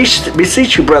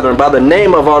 beseech you, brethren, by the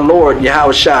name of our Lord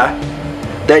Yahweh Shai,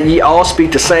 that ye all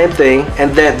speak the same thing,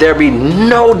 and that there be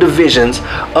no divisions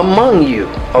among you.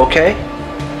 Okay?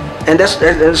 And that's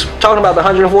talking about the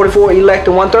 144 elect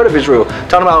and 1/3 of Israel.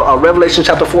 Talking about Revelation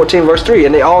chapter 14, verse 3.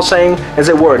 And they all sang, as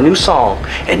it were, a new song.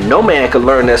 And no man could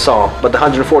learn that song but the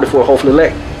 144 hopeful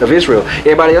elect of Israel.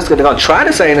 Everybody else, they're going to try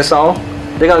to sing the song.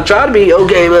 They're going to try to be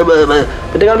okay, but they're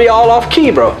going to be all off key,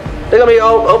 bro. They're going to be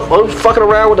all fucking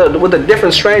around with a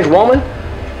different strange woman.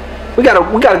 We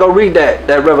gotta go read that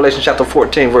Revelation chapter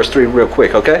 14, verse 3 real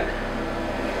quick, okay?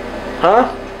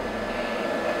 Huh?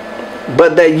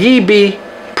 But that ye be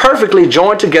perfectly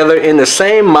joined together in the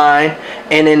same mind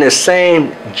and in the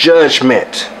same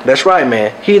judgment. That's right,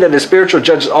 man. He that is spiritual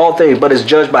judges all things, but is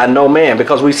judged by no man.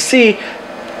 Because we see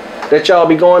that y'all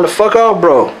be going the fuck off,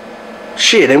 bro.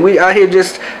 Shit, and we out here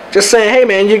just saying, hey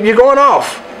man, you're going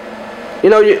off. You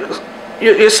know,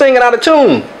 you're singing out of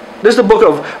tune. This is the book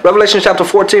of Revelation chapter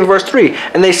 14 verse 3.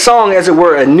 And they sung as it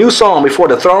were a new song before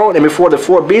the throne and before the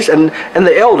four beasts and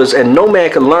the elders. And no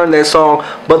man could learn their song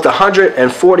but the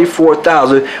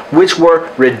 144,000 which were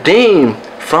redeemed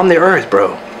from the earth,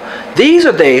 bro. These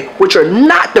are they which are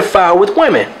not defiled with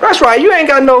women. That's right. You ain't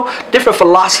got no different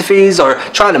philosophies or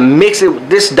trying to mix it with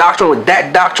this doctrine with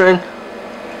that doctrine.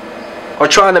 Or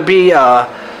trying to be,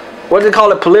 what do they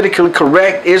call it, politically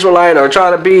correct Israelite, or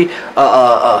trying to be,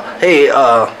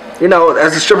 you know,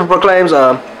 as the scripture proclaims,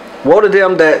 woe to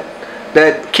them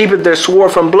that keepeth their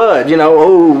sword from blood. You know,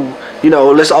 oh, you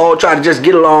know, let's all try to just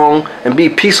get along and be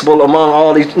peaceable among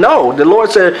all these. No, the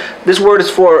Lord said this word is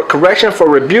for correction, for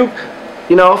rebuke,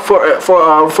 you know,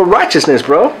 for righteousness,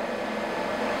 bro.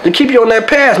 To keep you on that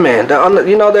path, man.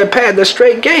 You know, that path, that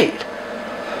straight gate.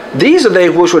 These are they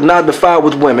which were not defiled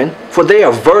with women, for they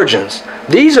are virgins.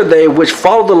 These are they which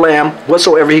follow the Lamb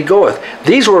whatsoever he goeth.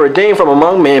 These were redeemed from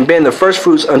among men, being the first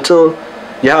fruits until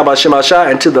Yahweh Shemashah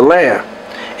and to the Lamb.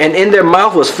 And in their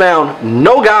mouth was found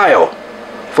no guile,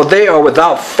 for they are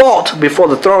without fault before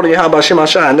the throne of Yahweh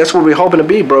Shemashah. And that's what we're hoping to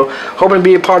be, bro. Hoping to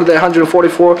be a part of that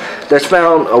 144 that's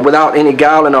found without any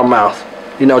guile in our mouth.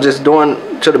 You know, just doing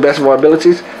to the best of our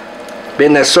abilities.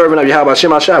 Being that servant of Yahweh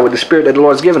Shemashah with the spirit that the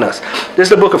Lord has given us. This is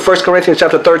the book of 1 Corinthians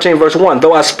chapter 13 verse 1.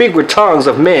 Though I speak with tongues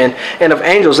of men and of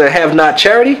angels and have not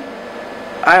charity,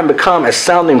 I am become as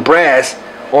sounding brass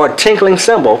or a tinkling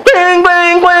cymbal. Bang,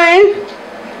 bang, bang.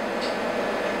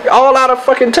 All out of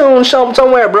fucking tune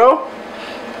somewhere, bro.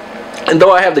 And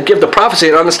though I have the gift of prophecy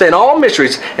and understand all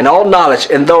mysteries and all knowledge,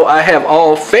 and though I have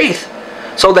all faith,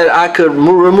 so that I could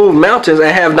remove mountains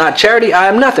and have not charity, I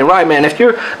am nothing. Right, man? If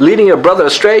you're leading your brother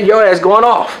astray, your ass going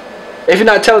off. If you're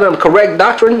not telling them correct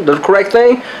doctrine, the correct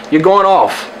thing, you're going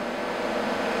off.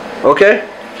 Okay?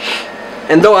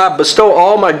 And though I bestow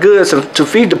all my goods to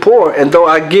feed the poor, and though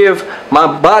I give my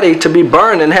body to be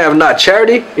burned and have not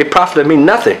charity, it profited me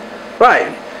nothing.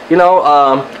 Right? You know,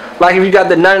 like if you got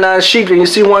the 99 sheep and you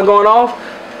see one going off,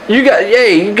 you got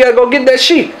to go get that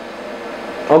sheep.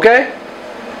 Okay?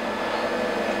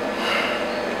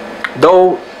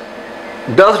 Though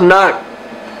doth not,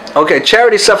 okay,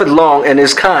 charity suffereth long and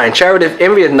is kind. Charity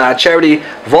envieth not. Charity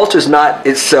vultures not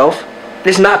itself.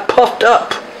 Is not puffed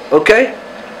up. Okay?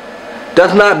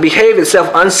 Doth not behave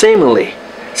itself unseemly.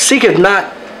 Seeketh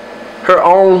not her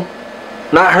own,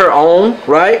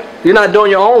 right? You're not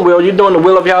doing your own will. You're doing the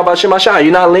will of Yahweh Shemashah.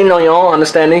 You're not leaning on your own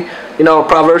understanding. You know,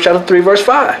 Proverbs chapter 3 verse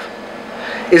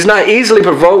 5. Is not easily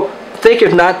provoked.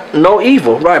 Thinketh not no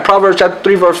evil. Right. Proverbs chapter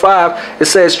 3 verse 5. It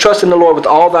says, trust in the Lord with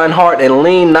all thine heart and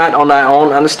lean not on thy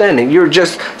own understanding. You're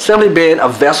just simply being a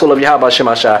vessel of Yahweh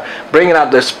Shemashah. Bringing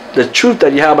out the truth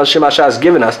that Yahweh Shemashah has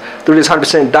given us through this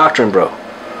 100% doctrine, bro.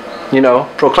 You know,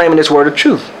 proclaiming this word of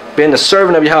truth. Being the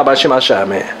servant of Yahweh Shemashah,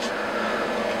 man.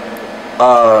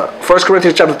 1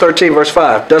 Corinthians chapter 13 verse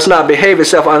 5. Does not behave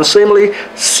itself unseemly.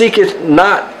 Seeketh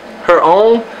not her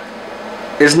own.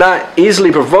 Is not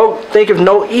easily provoked, thinketh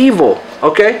no evil.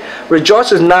 Okay?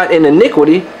 Rejoices not in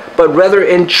iniquity, but rather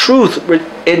in truth.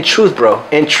 In truth, bro.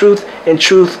 In truth, in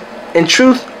truth, in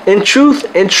truth, in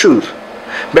truth, in truth.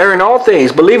 Bearing all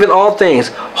things, believeth all things,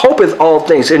 hopeth all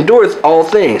things, endureth all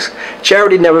things.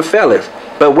 Charity never faileth.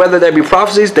 But whether there be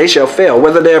prophecies, they shall fail.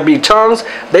 Whether there be tongues,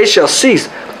 they shall cease.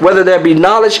 Whether there be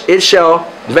knowledge, it shall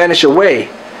vanish away.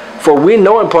 For we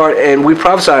know in part and we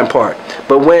prophesy in part.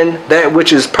 But when that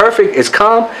which is perfect is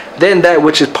come, then that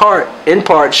which is in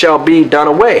part shall be done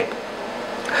away.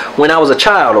 When I was a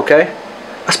child, okay?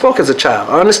 I spoke as a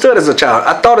child. I understood as a child.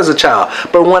 I thought as a child.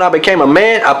 But when I became a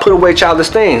man, I put away childish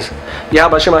things.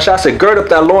 Yahweh Shemashah said, gird up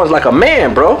thy loins like a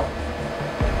man, bro.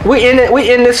 We in it.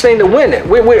 We in this thing to win it.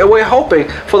 We're hoping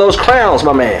for those crowns,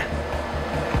 my man.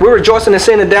 We're rejoicing and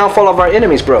seeing the downfall of our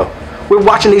enemies, bro. We're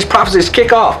watching these prophecies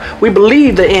kick off. We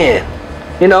believe the end.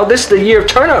 You know, this is the year of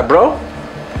turn up, bro.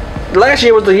 Last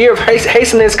year was the year of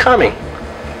hastening its coming.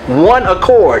 One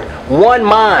accord, one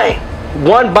mind,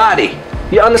 one body.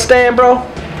 You understand, bro?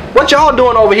 What y'all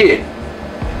doing over here?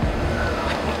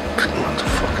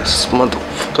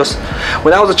 Motherfuckers.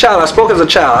 When I was a child, I spoke as a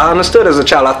child. I understood as a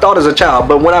child. I thought as a child.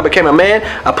 But when I became a man,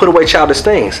 I put away childish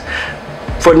things.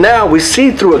 For now we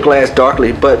see through a glass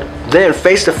darkly, but then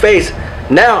face to face.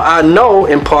 Now I know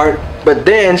in part, but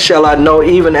then shall I know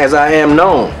even as I am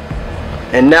known.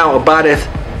 And now abideth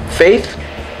faith,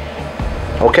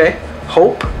 okay,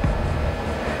 hope,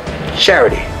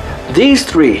 charity. These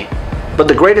three, but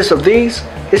the greatest of these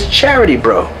is charity,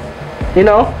 bro. You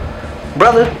know,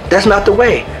 brother, that's not the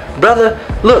way. Brother,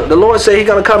 look, the Lord said he's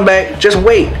going to come back. Just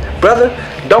wait. Brother,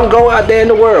 don't go out there in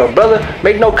the world. Brother,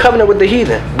 make no covenant with the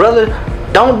heathen. Brother,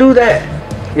 don't do that.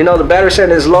 You know, the battery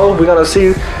setting is low. We're going to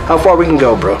see how far we can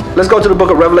go, bro. Let's go to the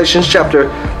book of Revelation chapter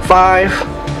 5,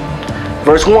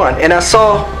 verse 1. And I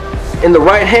saw in the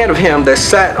right hand of him that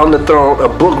sat on the throne a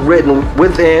book written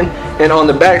within and on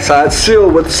the backside,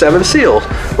 sealed with 7 seals.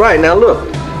 Right, now look.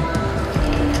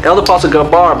 Elder Apostle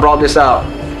Gabar brought this out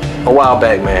a while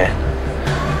back, man.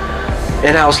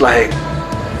 And I was like,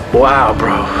 wow,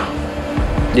 bro.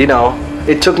 You know,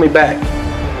 it took me back.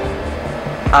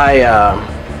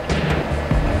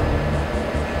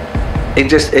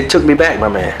 It took me back, my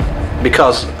man.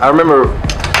 Because I remember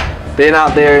being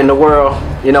out there in the world,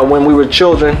 you know, when we were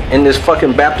children in this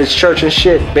fucking Baptist church and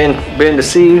shit, being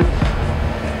deceived.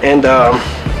 And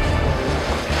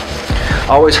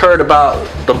always heard about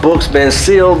the books being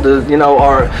sealed, you know,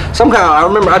 or somehow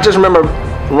I just remember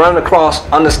running across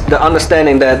the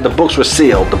understanding that the books were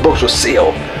sealed. The books were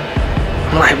sealed.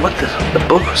 I'm like, what the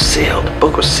book was sealed? The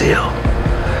book was sealed.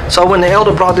 So when the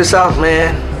elder brought this out,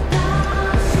 man,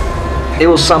 it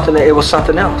was something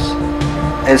else.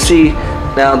 And see,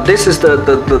 now this is the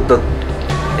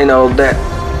you know,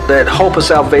 that hope of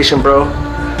salvation, bro.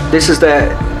 This is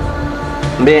that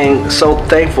being so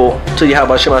thankful to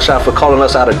Yahweh Shemashah for calling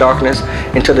us out of darkness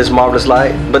into this marvelous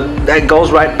light. But that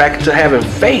goes right back to having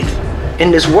faith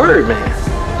in this word,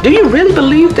 man. Do you really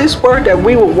believe this word, that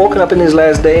we were woken up in these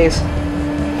last days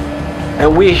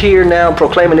and we're here now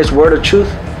proclaiming this word of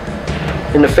truth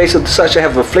in the face of such that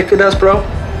have afflicted us, bro,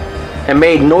 and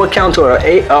made no account to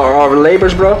our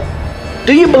labors, bro?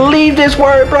 Do you believe this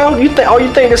word, bro? You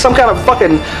think there's some kind of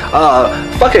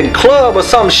fucking club or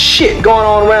some shit going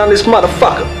on around this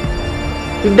motherfucker?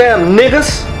 You damn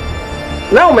niggas.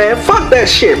 No, man, fuck that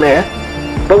shit, man.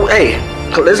 But hey,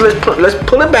 let's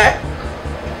pull it back.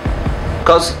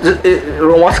 Because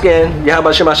once again,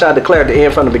 Yahweh Shemashah declared the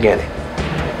end from the beginning.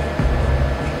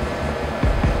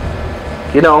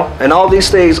 You know, and all these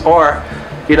things are,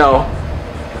 you know,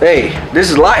 hey,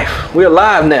 this is life. We're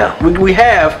alive now. We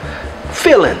have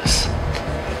feelings.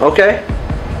 Okay?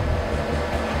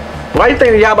 Why do you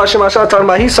think Yahweh Shemashah talking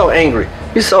about he's so angry?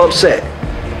 He's so upset.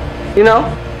 You know?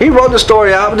 He wrote the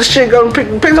story out, but this shit goes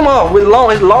and picks him off with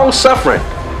long suffering.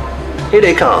 Here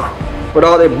they come. With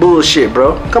all that bullshit,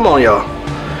 bro. Come on, y'all.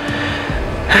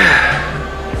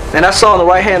 And I saw on the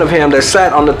right hand of him that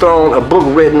sat on the throne a book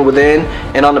written within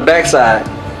and on the backside,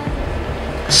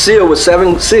 sealed with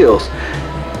 7 seals.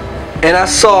 And I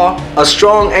saw a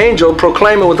strong angel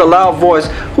proclaiming with a loud voice,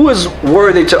 who is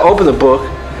worthy to open the book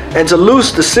and to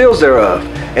loose the seals thereof?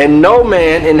 And no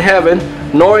man in heaven,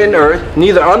 nor in earth,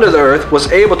 neither under the earth,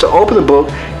 was able to open the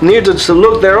book, neither to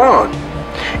look thereon.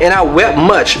 And I wept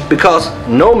much, because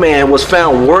no man was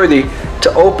found worthy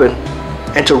to open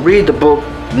and to read the book,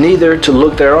 neither to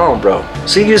look thereon, bro.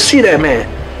 See, you see that, man?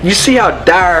 You see how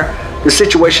dire the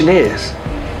situation is.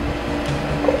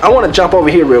 I want to jump over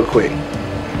here real quick.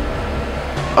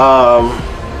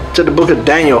 To the book of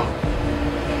Daniel.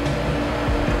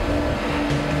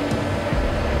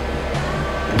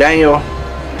 Daniel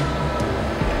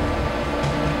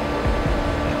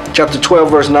chapter 12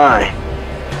 verse 9.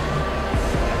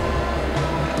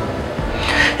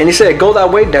 And he said, go thy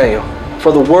way, Daniel,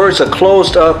 for the words are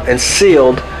closed up and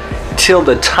sealed till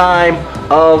the time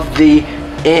of the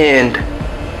end.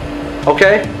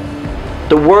 Okay?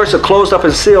 The words are closed up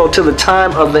and sealed till the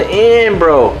time of the end,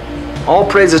 bro. All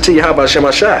praises to Yahweh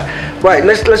Shemashah. Right,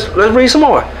 let's read some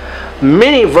more.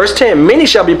 Many, verse 10, many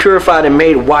shall be purified and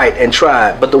made white and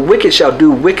tried, but the wicked shall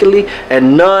do wickedly,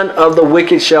 and none of the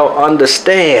wicked shall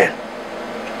understand.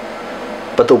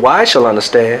 But the wise shall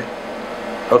understand.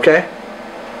 Okay?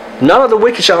 None of the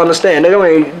wicked shall understand. They're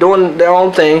going to be doing their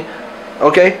own thing.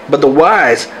 Okay? But the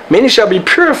wise, many shall be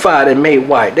purified and made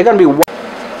white. They're going to be white.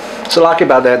 So lucky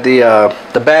about that.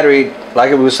 The battery, like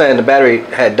we were saying, the battery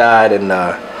had died, and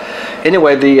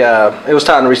anyway, it was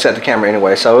time to reset the camera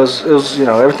anyway. So it was you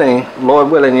know, everything,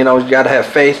 Lord willing, you know, you got to have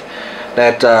faith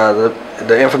that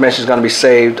the information is going to be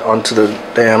saved onto the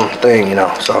damn thing, you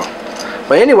know. So,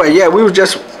 but anyway, yeah, we were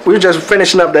just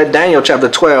finishing up that Daniel chapter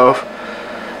 12,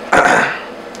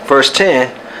 verse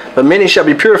 10. But many shall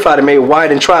be purified and made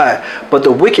white and tried, but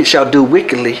the wicked shall do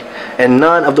wickedly, and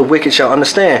none of the wicked shall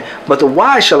understand. But the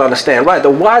wise shall understand. Right, the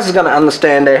wise is going to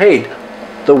understand that, hey,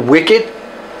 the wicked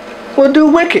will do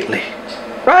wickedly.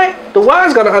 Right? The wise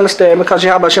is going to understand, because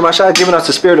Yahweh Shemashah has given us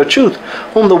the spirit of truth,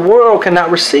 whom the world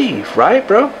cannot receive. Right,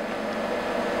 bro?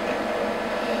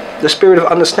 The spirit of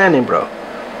understanding, bro.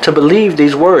 To believe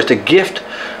these words, the gift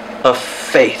of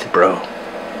faith, bro.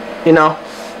 You know?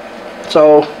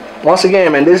 So, once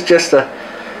again, man, this is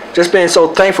just being so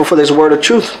thankful for this word of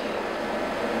truth.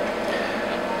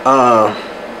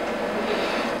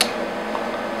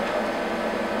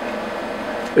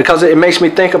 Because it makes me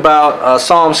think about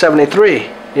Psalm 73,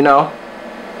 you know.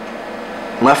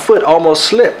 My foot almost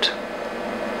slipped.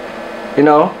 You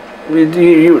know,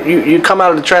 you come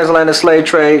out of the transatlantic slave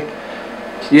trade,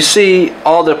 you see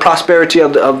all the prosperity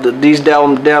of these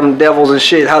damn devils and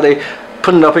shit, how they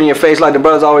putting it up in your face like the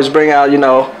brothers always bring out, you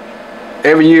know.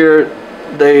 Every year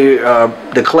they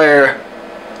declare,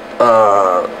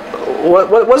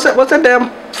 what's that damn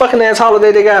fucking ass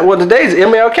holiday they got? Well, today's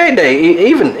MLK Day.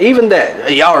 Even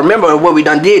that, y'all remember what we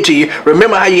done did to you.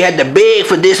 Remember how you had to beg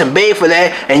for this and beg for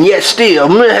that, and yet still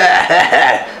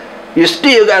you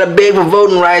still gotta beg for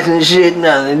voting rights and shit.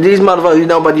 No, these motherfuckers, you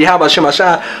know. But Yahweh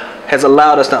Shemashah has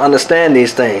allowed us to understand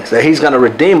these things, that he's gonna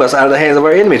redeem us out of the hands of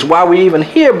our enemies. Why we even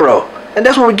here, bro? And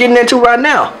that's what we're getting into right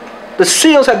now. The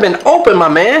seals have been opened, my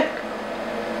man.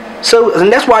 So, and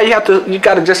that's why you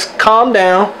gotta just calm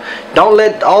down. Don't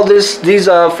let all these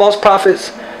false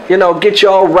prophets, you know, get you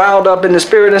all riled up in the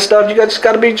spirit and stuff. You just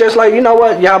gotta be just like, you know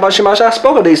what, Yahweh Shemashah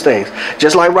spoke of these things.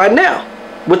 Just like right now,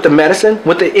 with the medicine,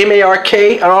 with the MARK,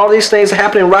 and all these things are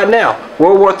happening right now.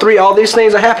 World War III, all these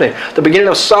things are happening. The beginning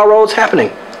of sorrow is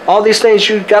happening. All these things,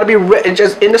 you gotta be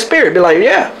just in the spirit. Be like,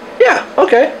 yeah,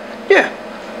 okay, yeah.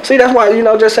 See, that's why, you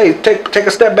know, just say, take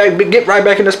a step back, get right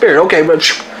back in the spirit. Okay, but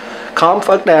calm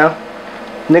fuck down.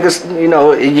 Niggas, you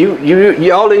know,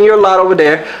 you all in your lot over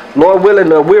there. Lord willing,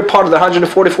 we're part of the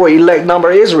 144 elect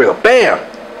number of Israel. Bam!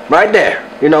 Right there.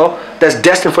 You know, that's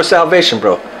destined for salvation,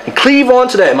 bro. And cleave on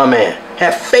to that, my man.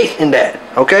 Have faith in that.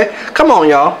 Okay? Come on,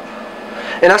 y'all.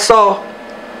 And I saw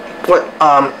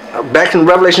back in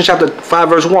Revelation chapter 5,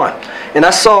 verse 1. And I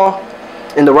saw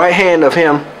in the right hand of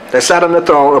him that sat on the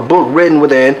throne a book written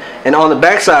within, and on the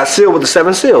backside sealed with the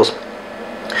 7 seals.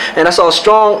 And I saw a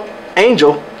strong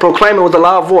angel proclaiming with a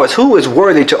loud voice, who is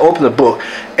worthy to open the book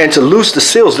and to loose the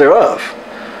seals thereof?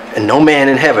 And no man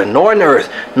in heaven nor in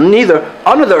earth, neither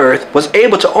under the earth, was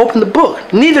able to open the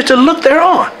book, neither to look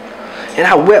thereon. And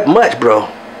I wept much, bro,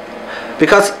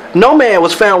 because no man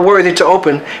was found worthy to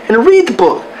open and read the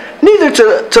book, neither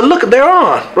to look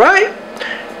thereon. Right?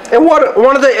 And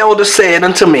one of the elders said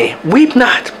unto me, weep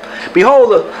not.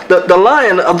 Behold, the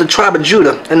Lion of the tribe of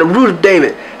Judah and the root of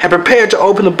David had prepared to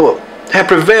open the book, had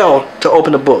prevailed to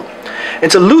open the book,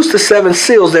 and to loose the 7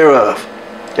 seals thereof.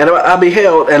 And I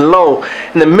beheld, and lo,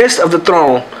 in the midst of the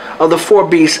throne of the 4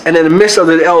 beasts, and in the midst of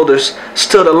the elders,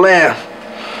 stood a lamb,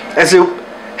 as it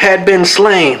had been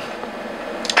slain,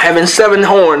 having 7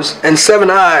 horns and 7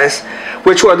 eyes,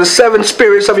 which were the 7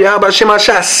 spirits of Yahweh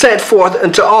Shemashah sent forth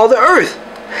into all the earth.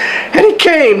 And he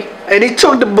came, and he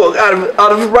took the book out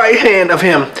of the right hand of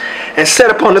him, and sat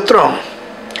upon the throne.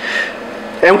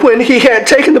 And when he had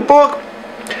taken the book,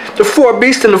 the 4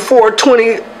 beasts and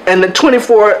the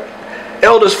 24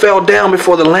 elders fell down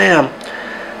before the Lamb,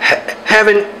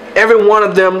 having every one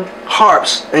of them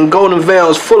harps and golden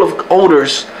veils full of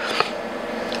odors,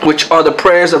 which are the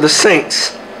prayers of the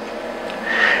saints.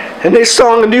 And they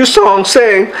sang a new song,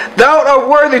 saying, Thou art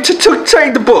worthy to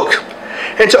take the book,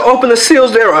 and to open the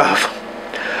seals thereof.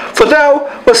 For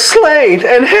thou wast slain,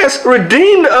 and hast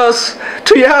redeemed us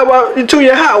to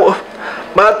Yahweh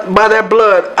by their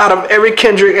blood out of every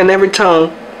kindred and every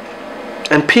tongue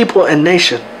and people and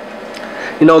nation.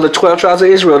 You know, the 12 tribes of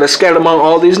Israel that scattered among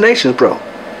all these nations, bro.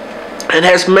 And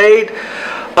has made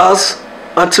us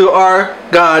unto our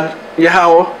God,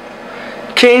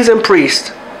 Yahweh, kings and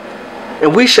priests,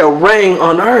 and we shall reign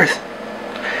on earth.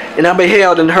 And I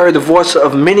beheld and heard the voice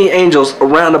of many angels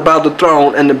around about the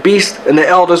throne, and the beasts and the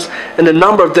elders, and the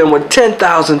number of them were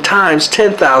 10,000 times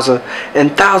 10,000,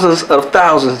 and thousands of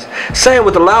thousands, saying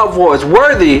with a loud voice,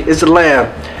 Worthy is the Lamb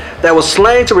that was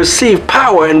slain to receive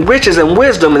power and riches and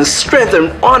wisdom and strength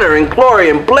and honor and glory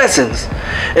and blessings.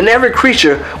 And every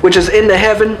creature which is in the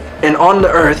heaven and on the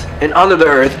earth and under the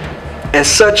earth, and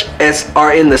such as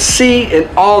are in the sea and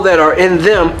all that are in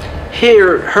them,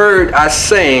 heard I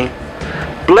saying,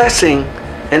 Blessing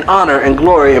and honor and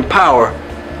glory and power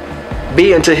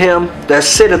be unto him that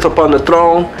sitteth upon the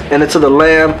throne and unto the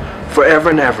Lamb forever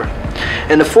and ever.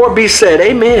 And the 4 beasts said,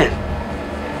 Amen.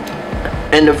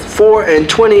 And the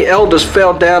 24 elders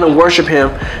fell down and worshiped him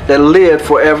that lived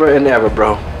forever and ever,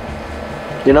 bro.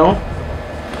 You know?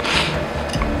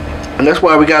 And that's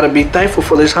why we got to be thankful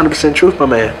for this 100% truth, my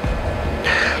man.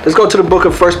 Let's go to the book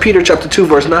of 1 Peter chapter 2,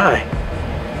 verse 9.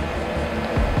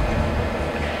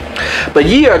 But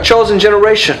ye are a chosen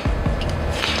generation,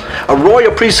 a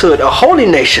royal priesthood, a holy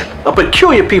nation, a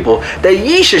peculiar people, that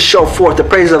ye should show forth the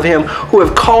praise of him who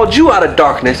have called you out of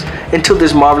darkness into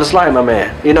this marvelous light, my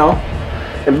man. You know?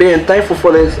 And being thankful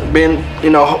for this, being,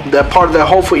 you know, that part of that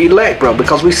hopeful elect, bro,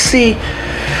 because we see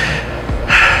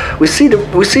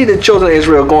the children of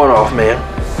Israel going off, man.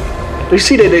 You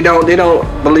see that they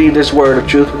don't believe this word of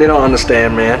truth. They don't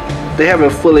understand, man. They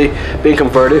haven't fully been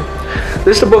converted.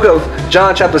 This is the book of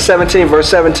John chapter 17, verse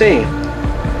 17.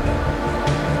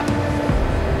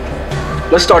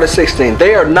 Let's start at 16.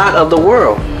 They are not of the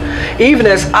world, even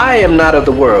as I am not of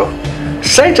the world.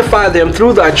 Sanctify them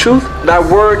through thy truth. Thy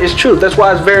word is truth. That's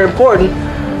why it's very important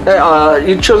that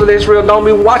you children of Israel don't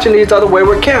be watching these other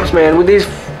wayward camps, man, with these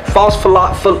false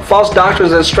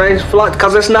doctrines and strange philosophy,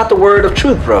 because it's not the word of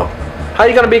truth, bro. How are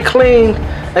you going to be clean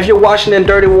if you're washing in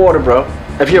dirty water, bro?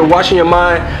 If you're washing your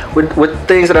mind with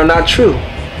things that are not true,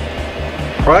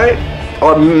 right?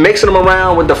 Or mixing them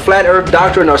around with the flat earth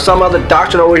doctrine or some other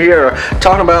doctrine over here, or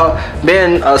talking about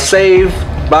being saved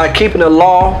by keeping the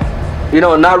law, you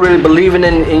know, not really believing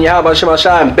in Yahweh Shem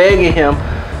Shai and begging him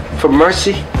for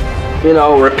mercy, you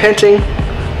know, repenting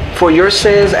for your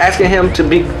sins, asking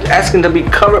to be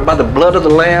covered by the blood of the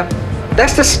Lamb.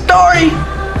 That's the story.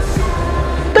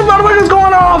 The motherfucker's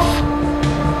going off.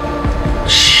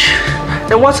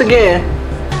 And once again,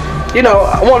 you know,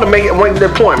 I want to make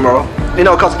that point, bro. You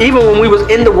know, because even when we was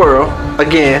in the world,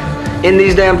 again, in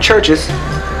these damn churches,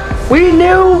 we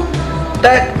knew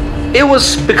that it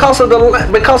was because of the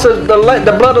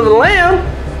blood of the Lamb.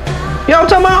 You know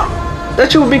what I'm talking about?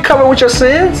 That you would be covered with your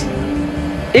sins.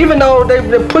 Even though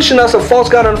they're pushing us a false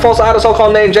god and a false idol,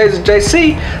 so-called name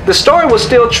JC, the story was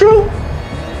still true.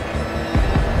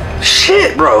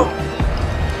 Shit, bro.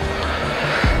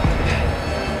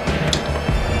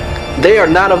 They are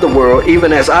not of the world,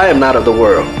 even as I am not of the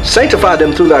world. Sanctify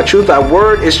them through thy truth. Thy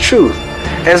word is truth.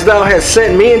 As thou hast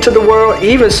sent me into the world,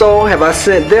 even so have I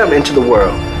sent them into the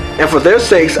world. And for their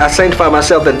sakes I sanctify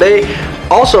myself, that they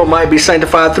also might be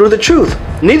sanctified through the truth.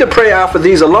 Neither pray I for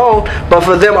these alone, but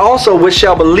for them also which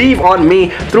shall believe on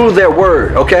me through their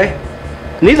word. Okay?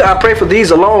 Neither I pray for these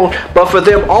alone, but for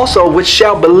them also which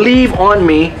shall believe on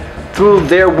me through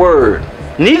their word.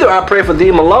 Neither I pray for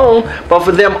them alone, but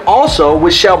for them also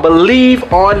which shall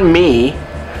believe on me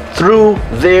through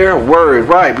their word.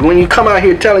 Right? When you come out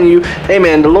here telling you, hey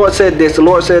man, the Lord said this, the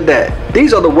Lord said that.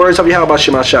 These are the words of Yahweh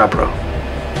Shem Shai, bro.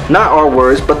 Not our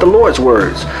words, but the Lord's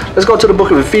words. Let's go to the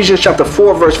book of Ephesians chapter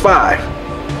 4, verse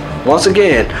 5. Once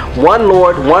again, one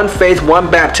Lord, one faith, one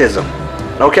baptism.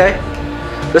 Okay?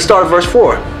 Let's start at verse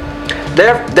 4.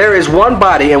 There is one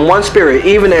body and one spirit,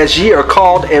 even as ye are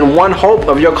called in one hope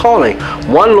of your calling.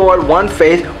 One Lord, one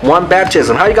faith, one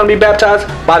baptism. How are you going to be baptized?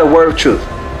 By the word of truth.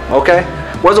 Okay?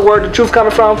 Where's the word of truth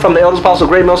coming from? From the elders, apostles,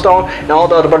 great millstone, and all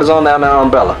the other brothers on down our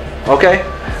umbrella. Okay?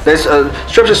 There's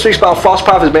scripture speaks about false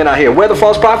prophets being out here. Where are the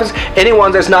false prophets?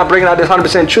 Anyone that's not bringing out this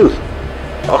 100% truth.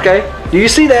 Okay? Do you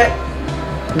see that?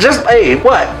 Just, hey,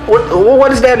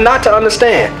 what is that not to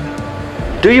understand?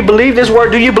 Do you believe this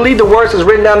word? Do you believe the words that's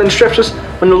written down in the scriptures?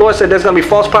 When the Lord said there's going to be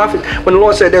false prophets? When the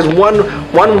Lord said there's one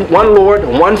Lord,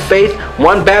 one faith,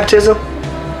 one baptism?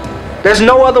 There's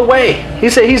no other way. He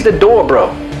said he's the door,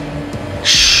 bro.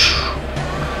 Shh.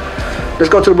 Let's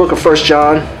go to the book of 1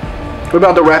 John. We're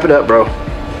about to wrap it up, bro.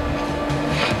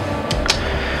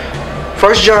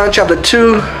 1 John chapter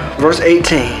 2, verse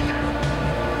 18.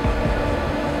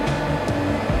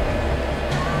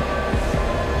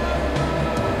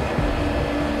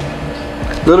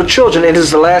 Little children, it is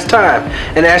the last time.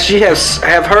 And as ye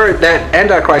have heard that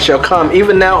Antichrist shall come,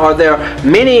 even now are there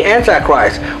many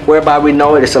Antichrists, whereby we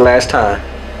know it is the last time.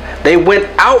 They went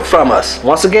out from us.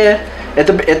 Once again, at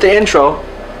the intro,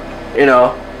 you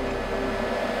know.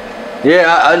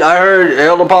 Yeah, I heard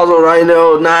Elder Apostle right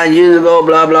now 9 years ago,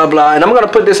 blah, blah, blah. And I'm going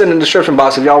to put this in the description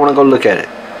box if y'all want to go look at it.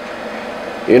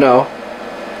 You know.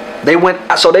 They went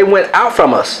out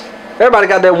from us. Everybody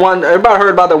got that one. Everybody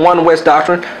heard about the one West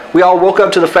doctrine. We all woke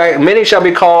up to the fact many shall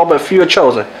be called, but few are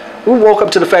chosen. We woke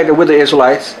up to the fact that we're the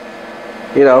Israelites.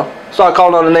 You know, started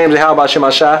calling on the names of Yahweh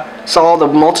Shem Shai. Saw the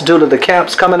multitude of the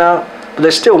camps coming out, but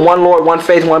there's still one Lord, one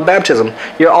faith, one baptism.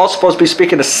 You're all supposed to be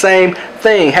speaking the same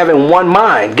thing, having one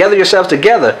mind. Gather yourselves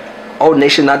together, O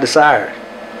nation not desired.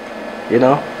 You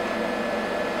know,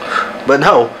 but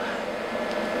no.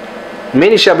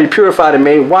 Many shall be purified and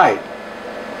made white.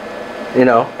 You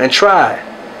know, and try.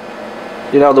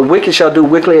 You know, the wicked shall do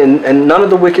wickedly, and none of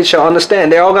the wicked shall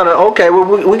understand. They're all gonna, okay,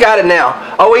 we got it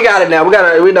now. Oh, we got it now. We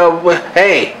gotta, we know,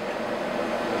 hey.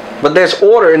 But there's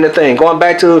order in the thing. Going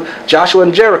back to Joshua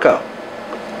and Jericho.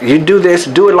 You do this,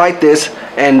 do it like this,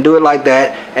 and do it like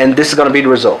that, and this is gonna be the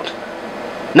result.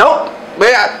 Nope.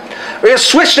 We'll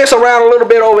switch this around a little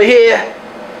bit over here.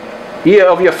 Year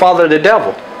of your father the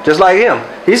devil. Just like him.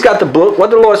 He's got the book. What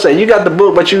the Lord said? You got the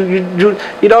book, but you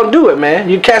don't do it, man.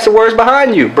 You cast the words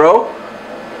behind you, bro.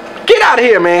 Get out of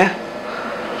here, man.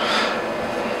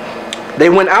 They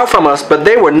went out from us, but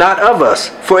they were not of us.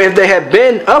 For if they had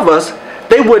been of us,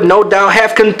 they would no doubt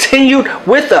have continued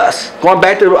with us. Going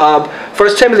back to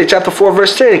 1 Timothy chapter 4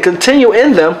 verse 10. Continue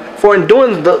in them, for in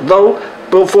doing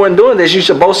this you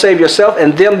shall both save yourself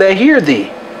and them that hear thee.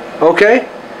 Okay?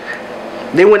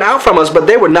 They went out from us, but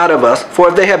they were not of us. For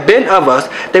if they had been of us,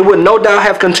 they would no doubt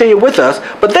have continued with us.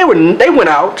 But they went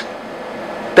out,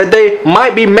 that they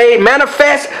might be made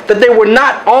manifest that they were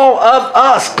not all of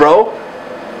us, bro.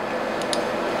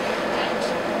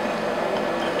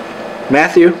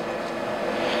 Matthew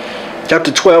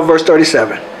chapter 12 verse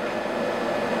 37.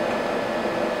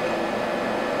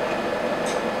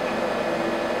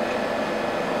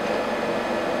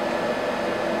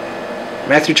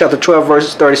 Matthew chapter 12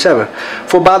 verse 37.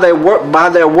 For by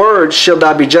their words shalt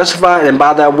thou be justified, and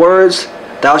by thy words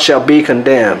thou shalt be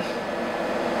condemned.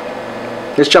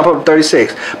 Let's jump up to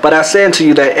 36. But I say unto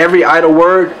you that every idle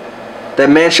word that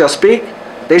man shall speak,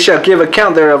 they shall give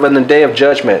account thereof in the day of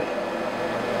judgment.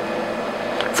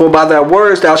 For by thy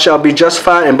words thou shalt be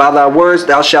justified, and by thy words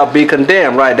thou shalt be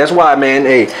condemned. Right? That's why, man,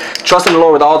 hey, trust in the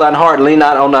Lord with all thine heart, lean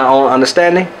not on thy own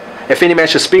understanding. If any man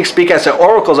should speak, speak as the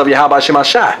oracles of Yahweh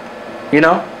Shemashai. You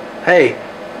know? Hey,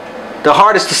 the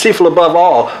heart is deceitful above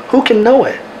all. Who can know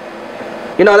it?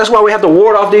 You know, that's why we have to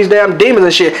ward off these damn demons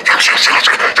and shit.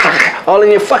 All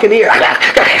in your fucking ear.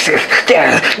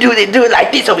 Do it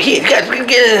like this over here.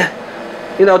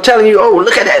 You know, telling you, oh,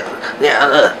 look at that.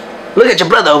 Look at your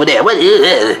brother over there.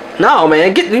 No,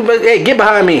 man. Get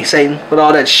behind me, Satan, with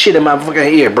all that shit in my fucking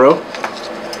ear, bro.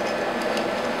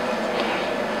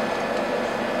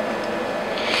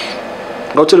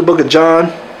 Go to the book of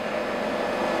John,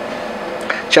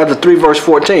 chapter 3, verse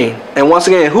 14. And once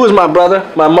again, who is my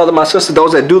brother, my mother, my sister?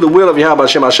 Those that do the will of Yahweh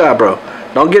Shemashai, bro.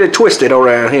 Don't get it twisted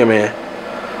around here, man.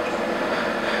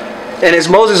 And as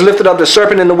Moses lifted up the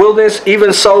serpent in the wilderness,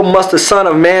 even so must the Son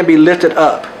of Man be lifted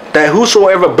up, that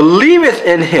whosoever believeth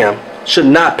in him should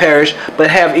not perish, but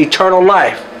have eternal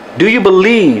life. Do you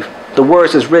believe the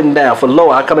words that's written down? For lo,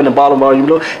 I come in the bottom volume.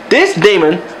 This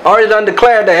demon already done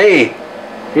declared that, hey,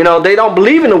 you know, they don't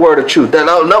believe in the word of truth. That's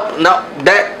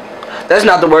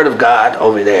not the word of God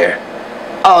over there.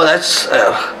 Oh, that's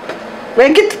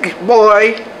man,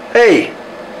 boy, hey,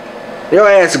 your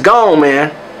ass gone,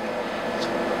 man.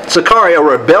 SICARII, a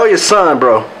rebellious son,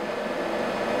 bro.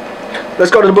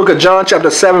 Let's go to the book of John, chapter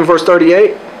 7, verse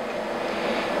 38.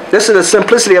 This is the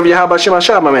simplicity of Yahweh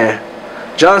Shemashai, my man.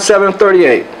 John 7,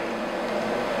 38.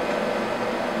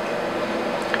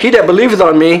 He that believeth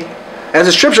on me, as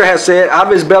the scripture has said, out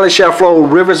of his belly shall flow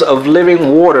rivers of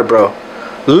living water, bro.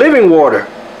 Living water,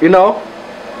 you know.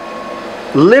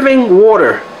 Living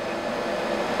water.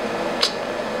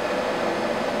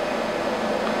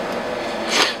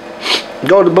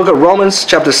 Go to the book of Romans,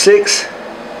 chapter 6.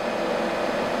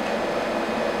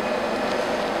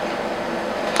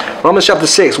 Romans chapter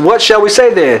 6. What shall we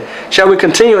say then? Shall we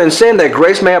continue in sin that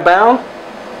grace may abound?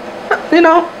 You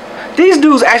know, these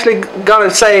dudes actually gonna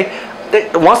say,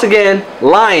 once again,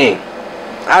 lying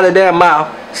out of their mouth,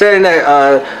 saying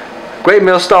that great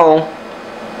millstone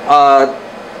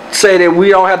say that we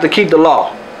don't have to keep the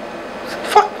law.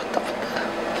 Fuck.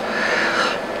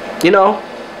 You know.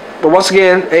 But once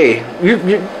again, hey, you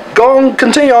go and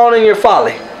continue on in your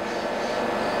folly.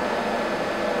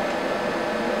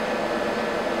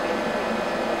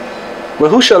 But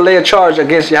who shall lay a charge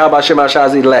against Yahweh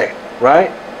Shemashai's elect? Right?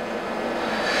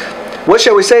 What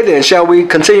shall we say then? Shall we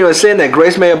continue in sin that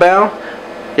grace may abound?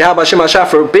 Yahweh Shemashai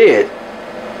forbid.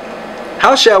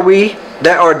 How shall we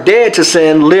that are dead to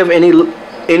sin live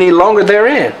any longer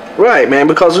therein? Right, man,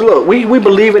 because look, we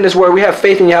believe in this word. We have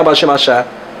faith in Yahweh Shemashai.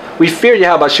 We fear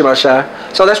Yahweh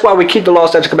Shemashai. So that's why we keep the law,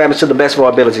 statutes, commandments to the best of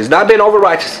our abilities. Not being over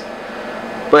righteous.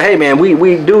 But hey, man,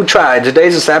 we do try.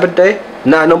 Today's a Sabbath day.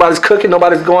 Nobody's cooking.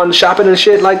 Nobody's going shopping and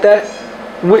shit like that.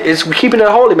 It's keeping it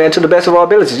holy, man, to the best of our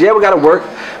abilities. Yeah, we got to work.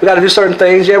 We got to do certain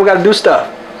things. Yeah, we got to do stuff.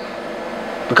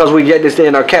 Because we get this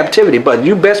in our captivity. But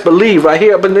you best believe right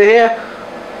here up in the here,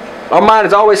 our mind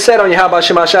is always set on Yahweh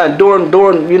Shemashai and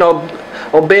doing, you know,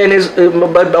 obeying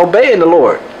the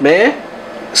Lord, man.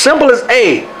 Simple as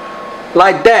A.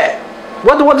 Like that.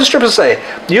 What the scriptures say?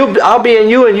 I'll be in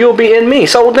you and you'll be in me.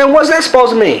 So then what's that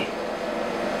supposed to mean?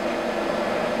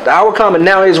 The hour coming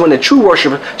now is when the true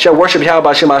worshiper shall worship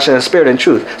Yahweh Shemashai in spirit and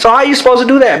truth. So how are you supposed to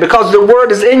do that? Because the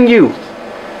word is in you.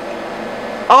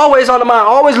 Always on the mind.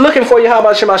 Always looking for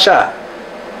Yahweh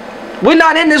Shemashai. We're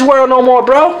not in this world no more,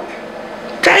 bro.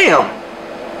 Damn.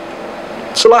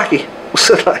 Salaki.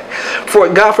 For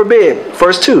God forbid.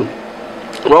 Verse 2.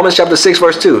 Romans chapter 6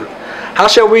 verse 2. How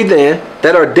shall we then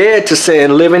that are dead to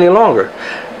sin live any longer?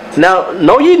 Now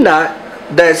know ye not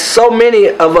that so many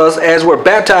of us as were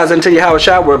baptized into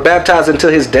Yahushua were baptized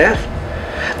into his death?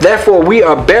 Therefore we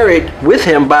are buried with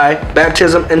him by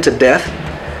baptism into death,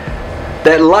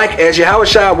 that like as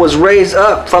Yahushua was raised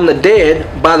up from the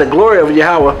dead by the glory of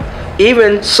Yahweh,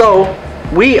 even so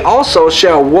we also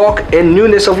shall walk in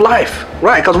newness of life.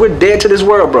 Right, because we're dead to this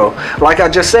world, bro. Like I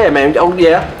just said, man. Oh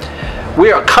yeah,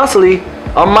 we are constantly,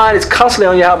 our mind is constantly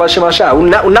on Yahweh Shemashah.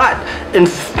 We're not in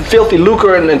filthy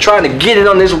lucre and trying to get it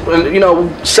on this, you know,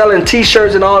 selling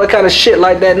t-shirts and all that kind of shit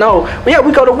like that. No, yeah,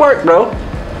 we go to work, bro.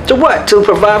 To what? To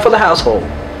provide for the household.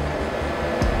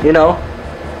 You know,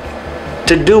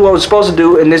 to do what we're supposed to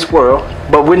do in this world,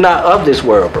 but we're not of this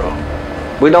world, bro.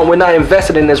 We're not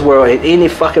invested in this world in any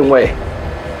fucking way.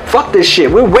 Fuck this shit.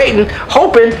 We're waiting,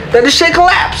 hoping that this shit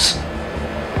collapse.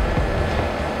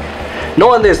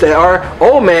 Knowing this, that our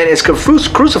old man is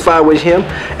crucified with him,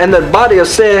 and the body of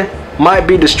sin might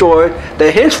be destroyed,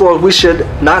 that henceforth we should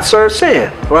not serve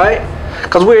sin, right?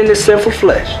 Because we're in this sinful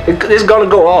flesh. It's going to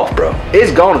go off, bro.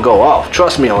 It's going to go off.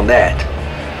 Trust me on that.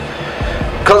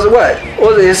 Because what?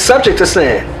 Well, it's subject to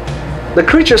sin. The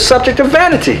creature is subject to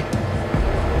vanity.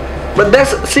 But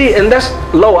that's, see, and that's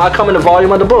low. I come in the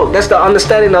volume of the book. That's the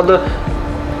understanding of the,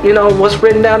 you know, what's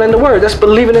written down in the word. That's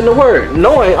believing in the word.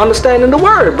 Knowing, understanding the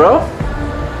word, bro.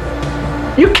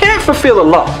 You can't fulfill the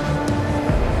law.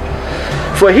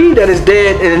 For he that is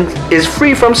dead and is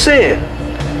free from sin.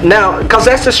 Now, because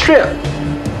that's the strip.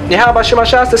 Yahweh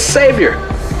Shemashah is the Savior.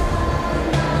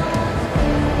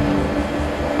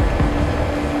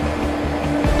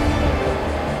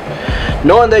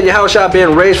 Knowing that Yahushua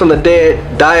being raised from the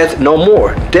dead dieth no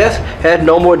more. Death had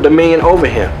no more dominion over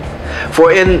him.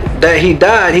 For in that he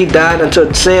died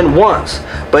unto sin once.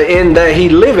 But in that he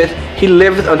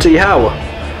liveth unto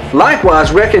Yahweh.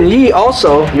 Likewise reckon ye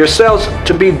also yourselves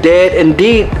to be dead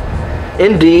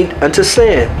indeed unto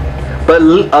sin, but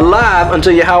alive unto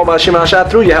Yahweh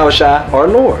Shemashah through Yahushua our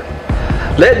Lord.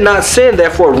 Let not sin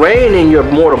therefore reign in your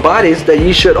mortal bodies, that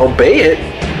ye should obey it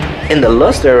in the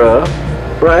lust thereof.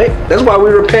 Right? That's why we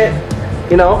repent.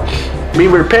 You know, be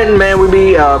repenting, man. We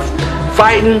be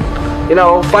fighting. You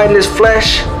know, fighting this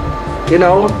flesh. You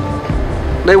know,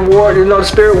 they war. You know, the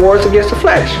spirit wars against the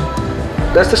flesh.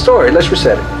 That's the story. Let's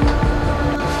reset it.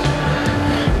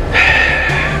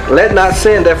 Let not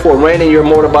sin therefore reign in your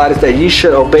mortal bodies, that ye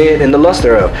should obey it in the lust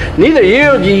thereof. Neither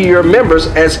yield ye your members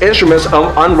as instruments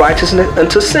of unrighteousness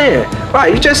unto sin.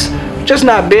 Right? You just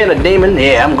not being a demon.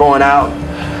 Yeah, I'm going out.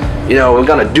 You know, we're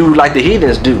gonna do like the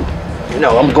heathens do. You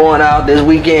know, I'm going out this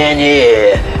weekend.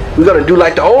 Yeah, we're gonna do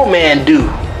like the old man do.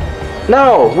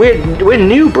 No, we're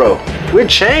new, bro. We're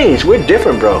changed. We're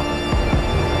different, bro.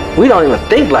 We don't even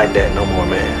think like that no more,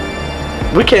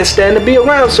 man. We can't stand to be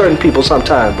around certain people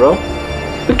sometimes, bro.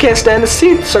 We can't stand to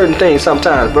see certain things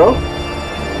sometimes, bro.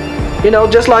 You know,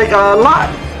 just like Lot,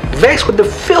 vexed with the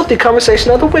filthy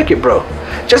conversation of the wicked, bro.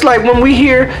 Just like when we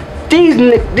hear these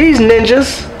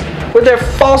ninjas with their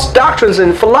false doctrines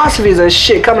and philosophies and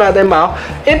shit coming out of their mouth,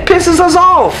 it pisses us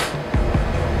off.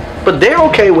 But they're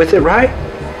okay with it, right?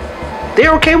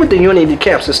 They're okay with the unity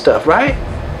camps and stuff, right?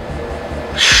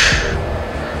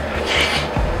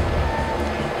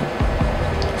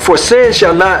 For sin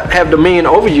shall not have dominion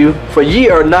over you, for ye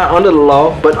are not under the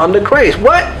law, but under grace.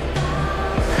 What?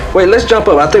 Wait, let's jump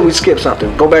up. I think we skipped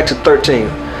something. Go back to 13.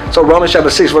 So Romans chapter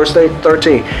 6 verse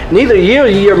 13. Neither yield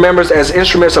ye your members as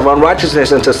instruments of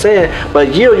unrighteousness unto sin,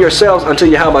 but yield yourselves unto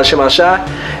Yahweh Shemashah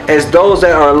as those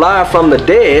that are alive from the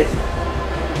dead,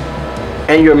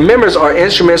 and your members are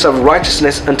instruments of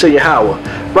righteousness unto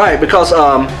Yahweh. Right, because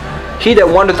he that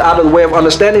wandereth out of the way of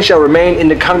understanding shall remain in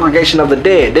the congregation of the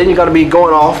dead. Then you're going to be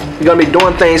going off. You're going to be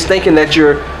doing things thinking that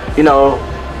you're, you know,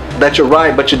 that you're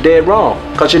right, but you're dead wrong.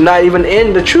 Because you're not even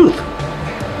in the truth.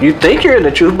 You think you're in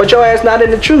the truth, but your ass not in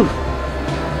the truth.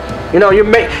 You know,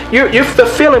 you're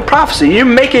fulfilling prophecy. You're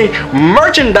making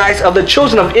merchandise of the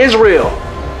children of Israel.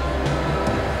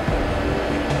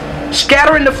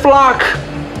 Scattering the flock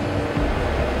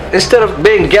instead of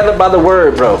being gathered by the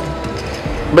word, bro.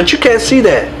 But you can't see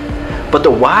that. But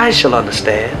the wise shall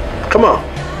understand. Come on.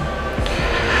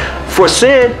 For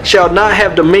sin shall not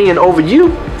have dominion over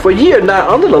you, for ye are not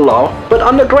under the law, but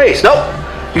under grace. Nope.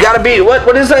 You gotta be,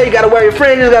 what is that? You gotta wear your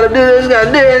fringes, you gotta do this, you gotta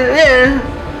do this, yeah.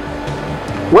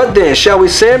 What then? Shall we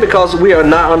sin because we are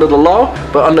not under the law,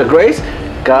 but under grace?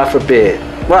 God forbid.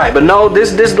 Right, but no,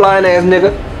 this lying ass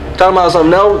nigga talking about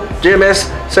something. No, GMS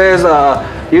says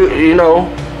you know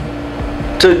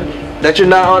that you're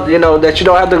not, you know, that you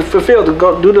don't have to fulfill to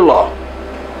go do the law.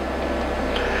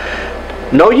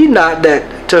 Know ye not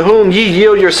that to whom ye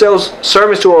yield yourselves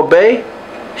servants to obey,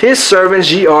 his servants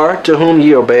ye are to whom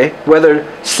ye obey, whether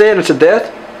sin unto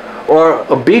death or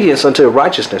obedience unto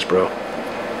righteousness, bro.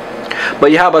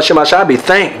 But Yahweh Shemashah be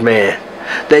thanked, man.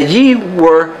 that ye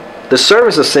were the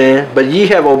servants of sin, but ye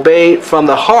have obeyed from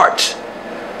the heart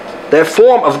that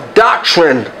form of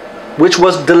doctrine which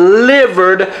was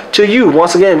delivered to you.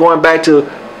 Once again, going back to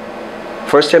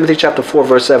 1 Timothy chapter 4,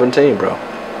 verse 17, bro.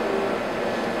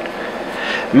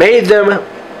 Made them,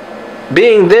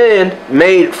 being then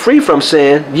made free from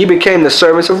sin, ye became the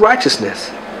servants of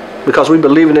righteousness. Because we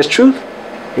believe in this truth,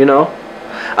 you know.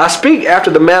 I speak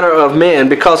after the manner of men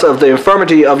because of the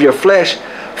infirmity of your flesh.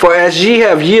 For as ye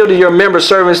have yielded your members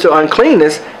servants to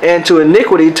uncleanness, and to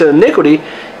iniquity,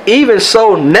 even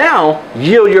so now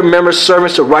yield your members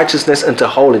servants to righteousness and to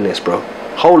holiness, bro.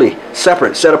 Holy,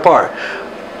 separate, set apart,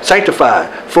 sanctified.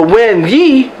 For when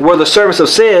ye were the servants of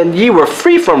sin, ye were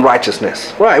free from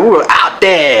righteousness. Right, we were out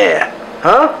there,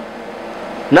 huh?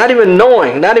 Not even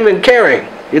knowing, not even caring,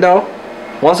 you know.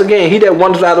 Once again, he that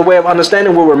wanders out of the way of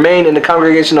understanding will remain in the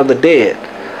congregation of the dead.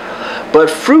 But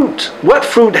fruit, what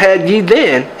fruit had ye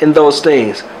then in those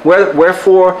things?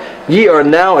 Wherefore ye are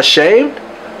now ashamed?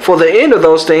 For the end of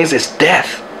those things is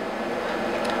death.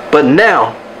 But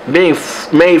now, being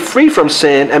made free from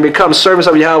sin and become servants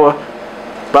of Yahweh,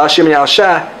 Ba'ashem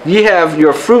Yahushua, ye have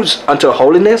your fruits unto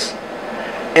holiness,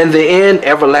 and the end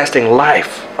everlasting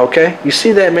life. Okay, you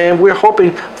see that, man? We're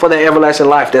hoping for that everlasting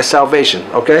life, that salvation.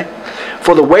 Okay,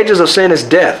 for the wages of sin is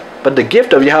death, but the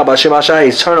gift of Yahweh Shemashai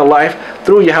is eternal life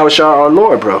through Yahweh our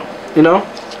Lord, bro. You know,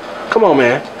 come on,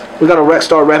 man. We're gonna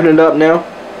start wrapping it up now.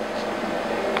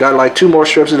 Got like 2 more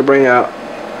scriptures to bring out.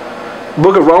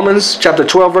 Book of Romans, chapter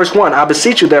 12, verse 1. I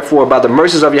beseech you, therefore, by the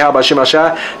mercies of Yahweh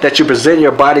Shemashai, that you present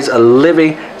your bodies a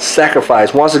living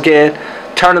sacrifice. Once again,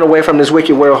 turning away from this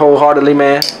wicked world wholeheartedly,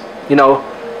 man. You know,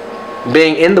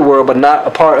 being in the world but not a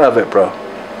part of it, bro.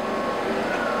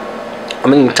 I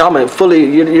mean, Thomas,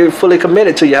 you're fully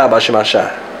committed to Yahweh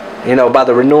Shemashai. You know, by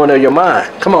the renewing of your mind.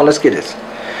 Come on, let's get this.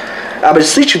 I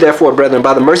beseech you, therefore, brethren,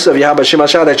 by the mercy of Yahweh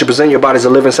Shemashai, that you present your bodies a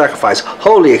living sacrifice,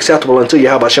 holy, acceptable unto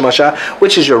Yahweh Shemashai,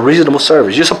 which is your reasonable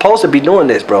service. You're supposed to be doing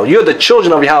this, bro. You're the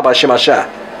children of Yahweh Shemashai.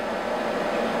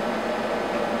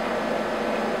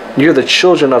 You're the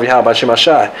children of Yahweh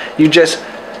Shemashai. You just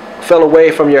fell away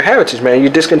from your heritage, man. You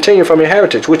discontinued from your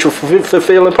heritage, which will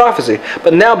fulfill in prophecy.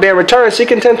 But now being returned,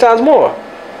 seeking 10 times more.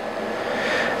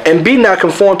 And be not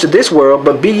conformed to this world,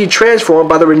 but be ye transformed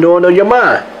by the renewing of your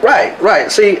mind. Right,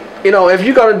 right. See, you know, if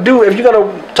you're gonna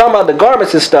talk about the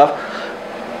garments and stuff,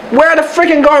 wear the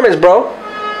freaking garments, bro.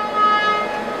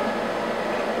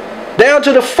 Down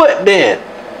to the foot, then.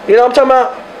 You know what I'm talking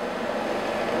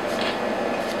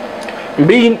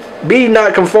about? Be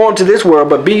not conformed to this world,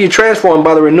 but be ye transformed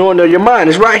by the renewing of your mind.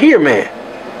 It's right here, man.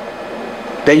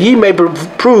 That ye may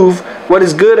prove what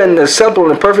is good and acceptable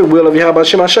and perfect will of Yahweh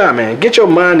Shemashai, man. Get your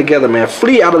mind together, man.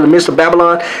 Flee out of the midst of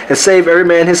Babylon and save every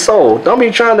man his soul. Don't be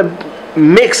trying to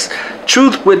mix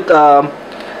truth with,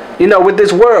 you know, with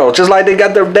this world. Just like they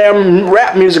got their damn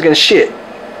rap music and shit.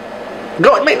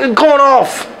 Going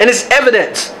off. And it's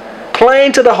evidence.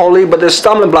 Plain to the holy, but there's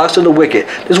stumbling blocks to the wicked.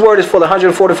 This word is for the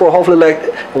 144, hopefully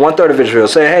elect, 1/3 of Israel.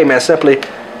 Say, hey, man, simply,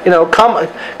 you know,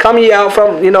 come ye out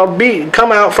from, you know,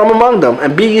 come out from among them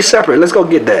and be ye separate. Let's go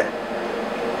get that.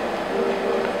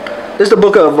 This is the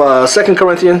book of 2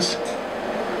 Corinthians,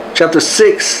 chapter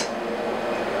 6,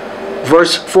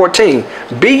 verse 14.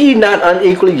 Be ye not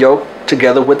unequally yoked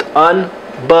together with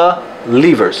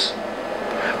unbelievers.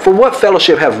 For what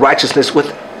fellowship have righteousness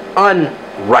with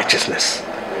unrighteousness?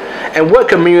 And what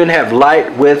communion have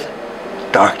light with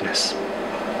darkness?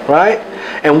 Right?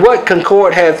 And what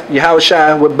concord hath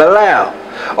Yahushua with Belial?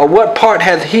 Or what part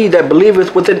hath he that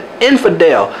believeth with an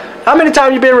infidel? How many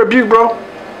times you been rebuked, bro?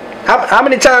 How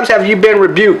many times have you been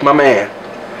rebuked, my man?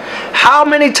 How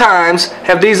many times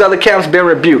have these other camps been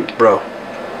rebuked, bro?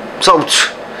 So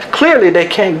clearly they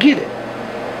can't get it.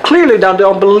 Clearly they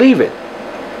don't believe it.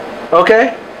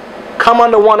 Okay? Come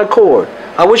under one accord.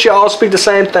 I wish you all speak the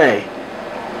same thing.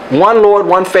 One Lord,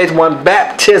 one faith, one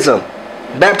baptism.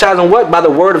 Baptizing what? By the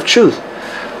word of truth.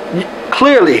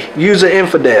 Clearly use an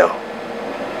infidel.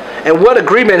 And what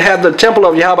agreement have the temple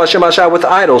of Yahweh Shemashai with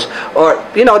idols? Or,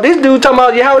 you know, this dude talking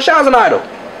about Yahweh Shai is an idol.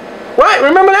 Right?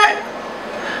 Remember that?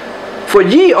 For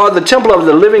ye are the temple of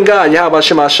the living God, Yahweh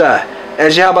Shemashai.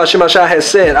 As Yahweh Shemashai has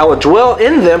said, I will dwell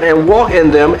in them and walk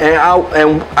in them, and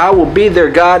I will be their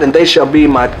God, and they shall be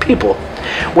my people.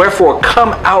 Wherefore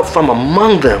come out from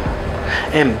among them,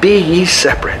 and be ye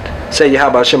separate. Say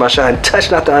Yahweh Shemashai, and touch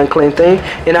not the unclean thing,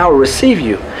 and I will receive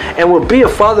you, and will be a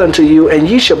father unto you, and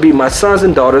ye shall be my sons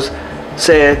and daughters,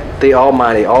 said the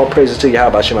Almighty. All praises to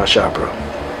Yahweh Shemashai, bro.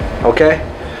 Okay?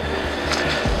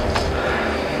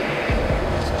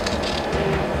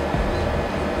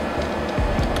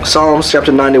 Psalms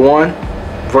chapter 91,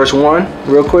 verse 1,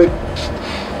 real quick.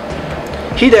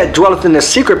 He that dwelleth in the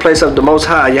secret place of the Most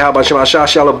High, Yahweh Shemashah,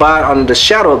 shall abide under the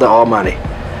shadow of the Almighty.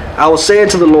 I will say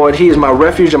unto the Lord, He is my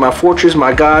refuge and my fortress,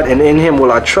 my God, and in Him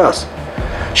will I trust.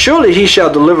 Surely He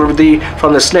shall deliver thee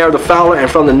from the snare of the fowler and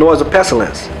from the noise of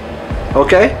pestilence.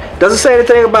 Okay? Doesn't say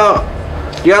anything about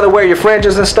you got to wear your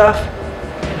fringes and stuff.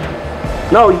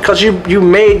 No, because you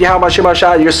made Yahweh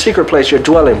Shemashah your secret place, your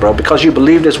dwelling, bro, because you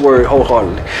believe this word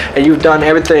wholeheartedly. And you've done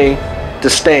everything to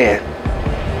stand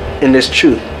in this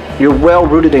truth. You're well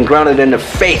rooted and grounded in the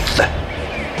faith.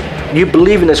 You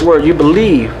believe in this word. You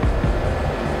believe.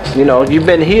 You know, you've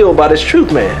been healed by this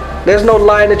truth, man. There's no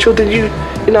lie in the truth that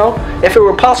you know, if it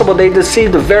were possible, they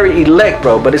deceive the very elect,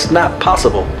 bro, but it's not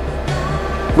possible.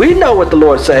 We know what the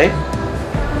Lord say.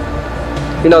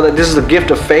 You know that this is a gift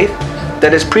of faith,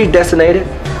 that is predestinated.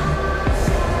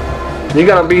 You're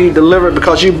going to be delivered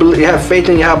because you have faith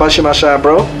in Yahweh Shemashah,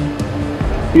 bro.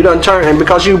 You done turn, and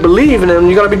because you believe in Him,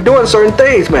 you're going to be doing certain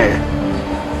things, man.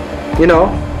 You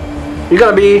know, you're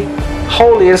going to be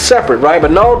holy and separate, right?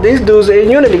 But no, these dudes are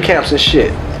in unity camps and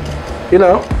shit. You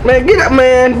know, man, get up,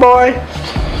 man, boy.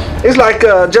 It's like,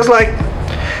 just like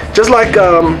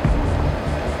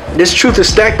this truth is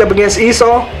stacked up against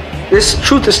Esau. This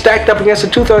truth is stacked up against the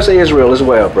 2/3 of Israel as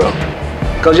well, bro.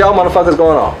 Because y'all motherfuckers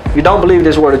going on. You don't believe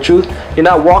this word of truth. You're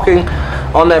not walking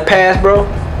on that path, bro.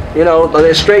 You know,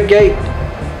 that straight gate.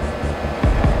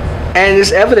 And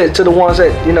it's evident to the ones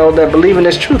that, you know, that believe in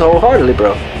this truth wholeheartedly,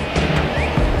 bro.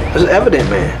 It's evident,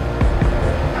 man.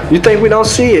 You think we don't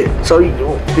see it. So,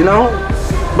 you know,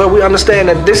 but we understand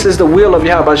that this is the will of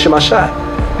Yahweh Shemashah.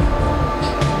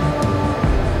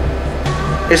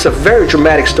 It's a very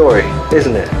dramatic story,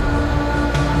 isn't it?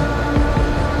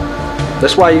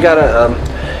 That's why you gotta,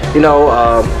 you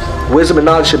know, wisdom and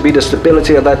knowledge should be the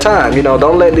stability of that time. You know,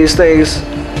 don't let these things,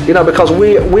 you know, because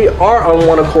we are on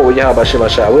one accord with Yahweh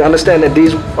Shemashah. We understand that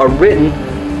these are written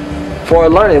for our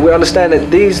learning. We understand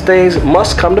that these things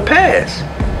must come to pass.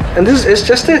 And this is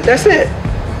just it. That's it.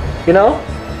 You know?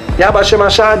 Yahweh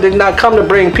Shemashah did not come to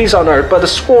bring peace on earth, but a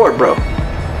sword, bro.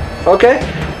 Okay?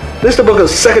 This is the book of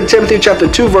 2 Timothy chapter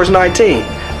 2, verse 19.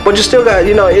 But you still got,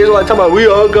 you know, Israelites talking about we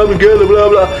all come together, blah,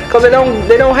 blah. Because they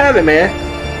don't have it, man.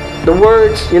 The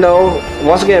words, you know,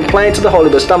 once again, plain to the holy,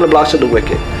 but stumbling blocks to the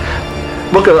wicked.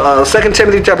 Book of 2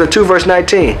 Timothy chapter 2, verse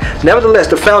 19. Nevertheless,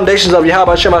 the foundations of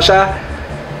Yahweh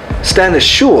Shemashah stand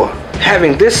sure,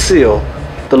 having this seal,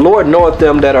 the Lord knoweth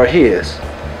them that are His.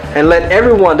 And let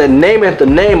everyone that nameth the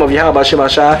name of Yahweh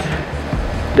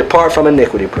Shemashah depart from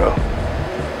iniquity, bro.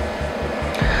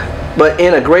 But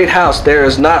in a great house there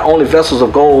is not only vessels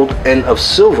of gold and of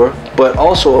silver, but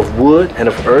also of wood and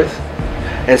of earth,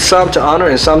 and some to honor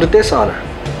and some to dishonor.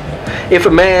 If a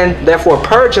man therefore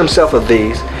purge himself of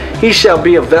these, he shall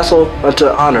be a vessel unto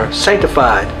honor,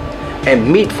 sanctified, and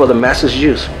meet for the master's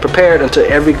use, prepared unto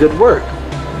every good work.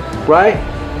 Right?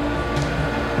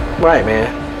 Right, man.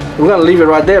 We're going to leave it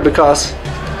right there because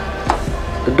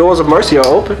the doors of mercy are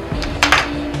open.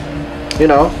 You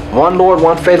know, one Lord,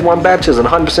 one faith, one baptism,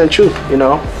 100% truth, you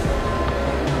know.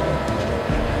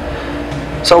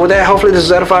 So with that, hopefully this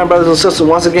is edifying, brothers and sisters.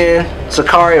 Once again,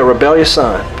 SICARII, a rebellious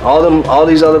son. All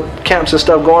these other camps and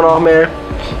stuff going on, man.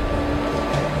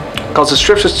 Because the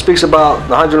scripture speaks about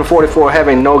the 144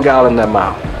 having no guile in their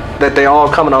mouth. That they all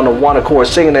coming on the one accord,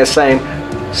 singing that same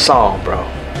song, bro.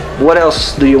 What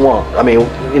else do you want? I mean,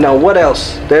 you know, what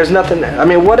else? There's nothing. I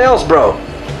mean, what else, bro?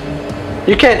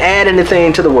 You can't add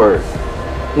anything to the word.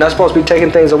 You're not supposed to be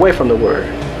taking things away from the word.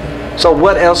 So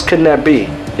what else can that be?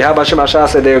 Yahweh Shemashah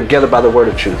said they're gathered by the word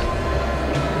of truth.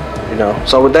 You know.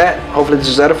 So with that, hopefully this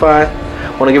is edifying.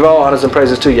 I want to give all honors and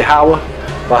praises to Yahweh,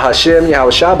 by Hashem,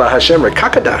 Yahweh Shah, by Hashem,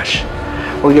 Rekakadash.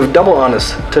 I want to give double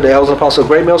honors to the elders and apostles of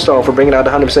Great Millstone for bringing out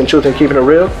the 100% truth and keeping it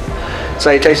real.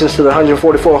 Salutations to the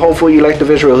 144 hopeful elect of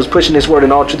Israel who's pushing this word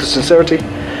in all truth and sincerity.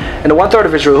 And the 1/3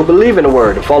 of Israel who believe in the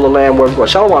word and follow the Lamb word of God.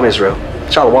 Shalom, Israel.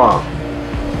 Shalom.